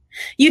recorded.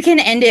 You can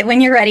end it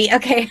when you're ready.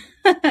 Okay.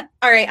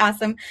 All right.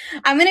 Awesome.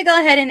 I'm going to go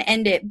ahead and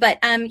end it. But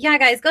yeah,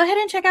 guys, go ahead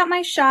and check out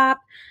my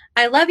shop.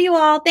 I love you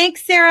all.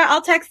 Thanks, Sarah.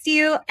 I'll text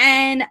you.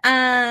 And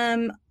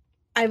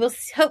I will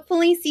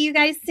hopefully see you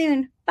guys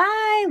soon.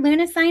 Bye.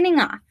 Luna signing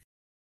off.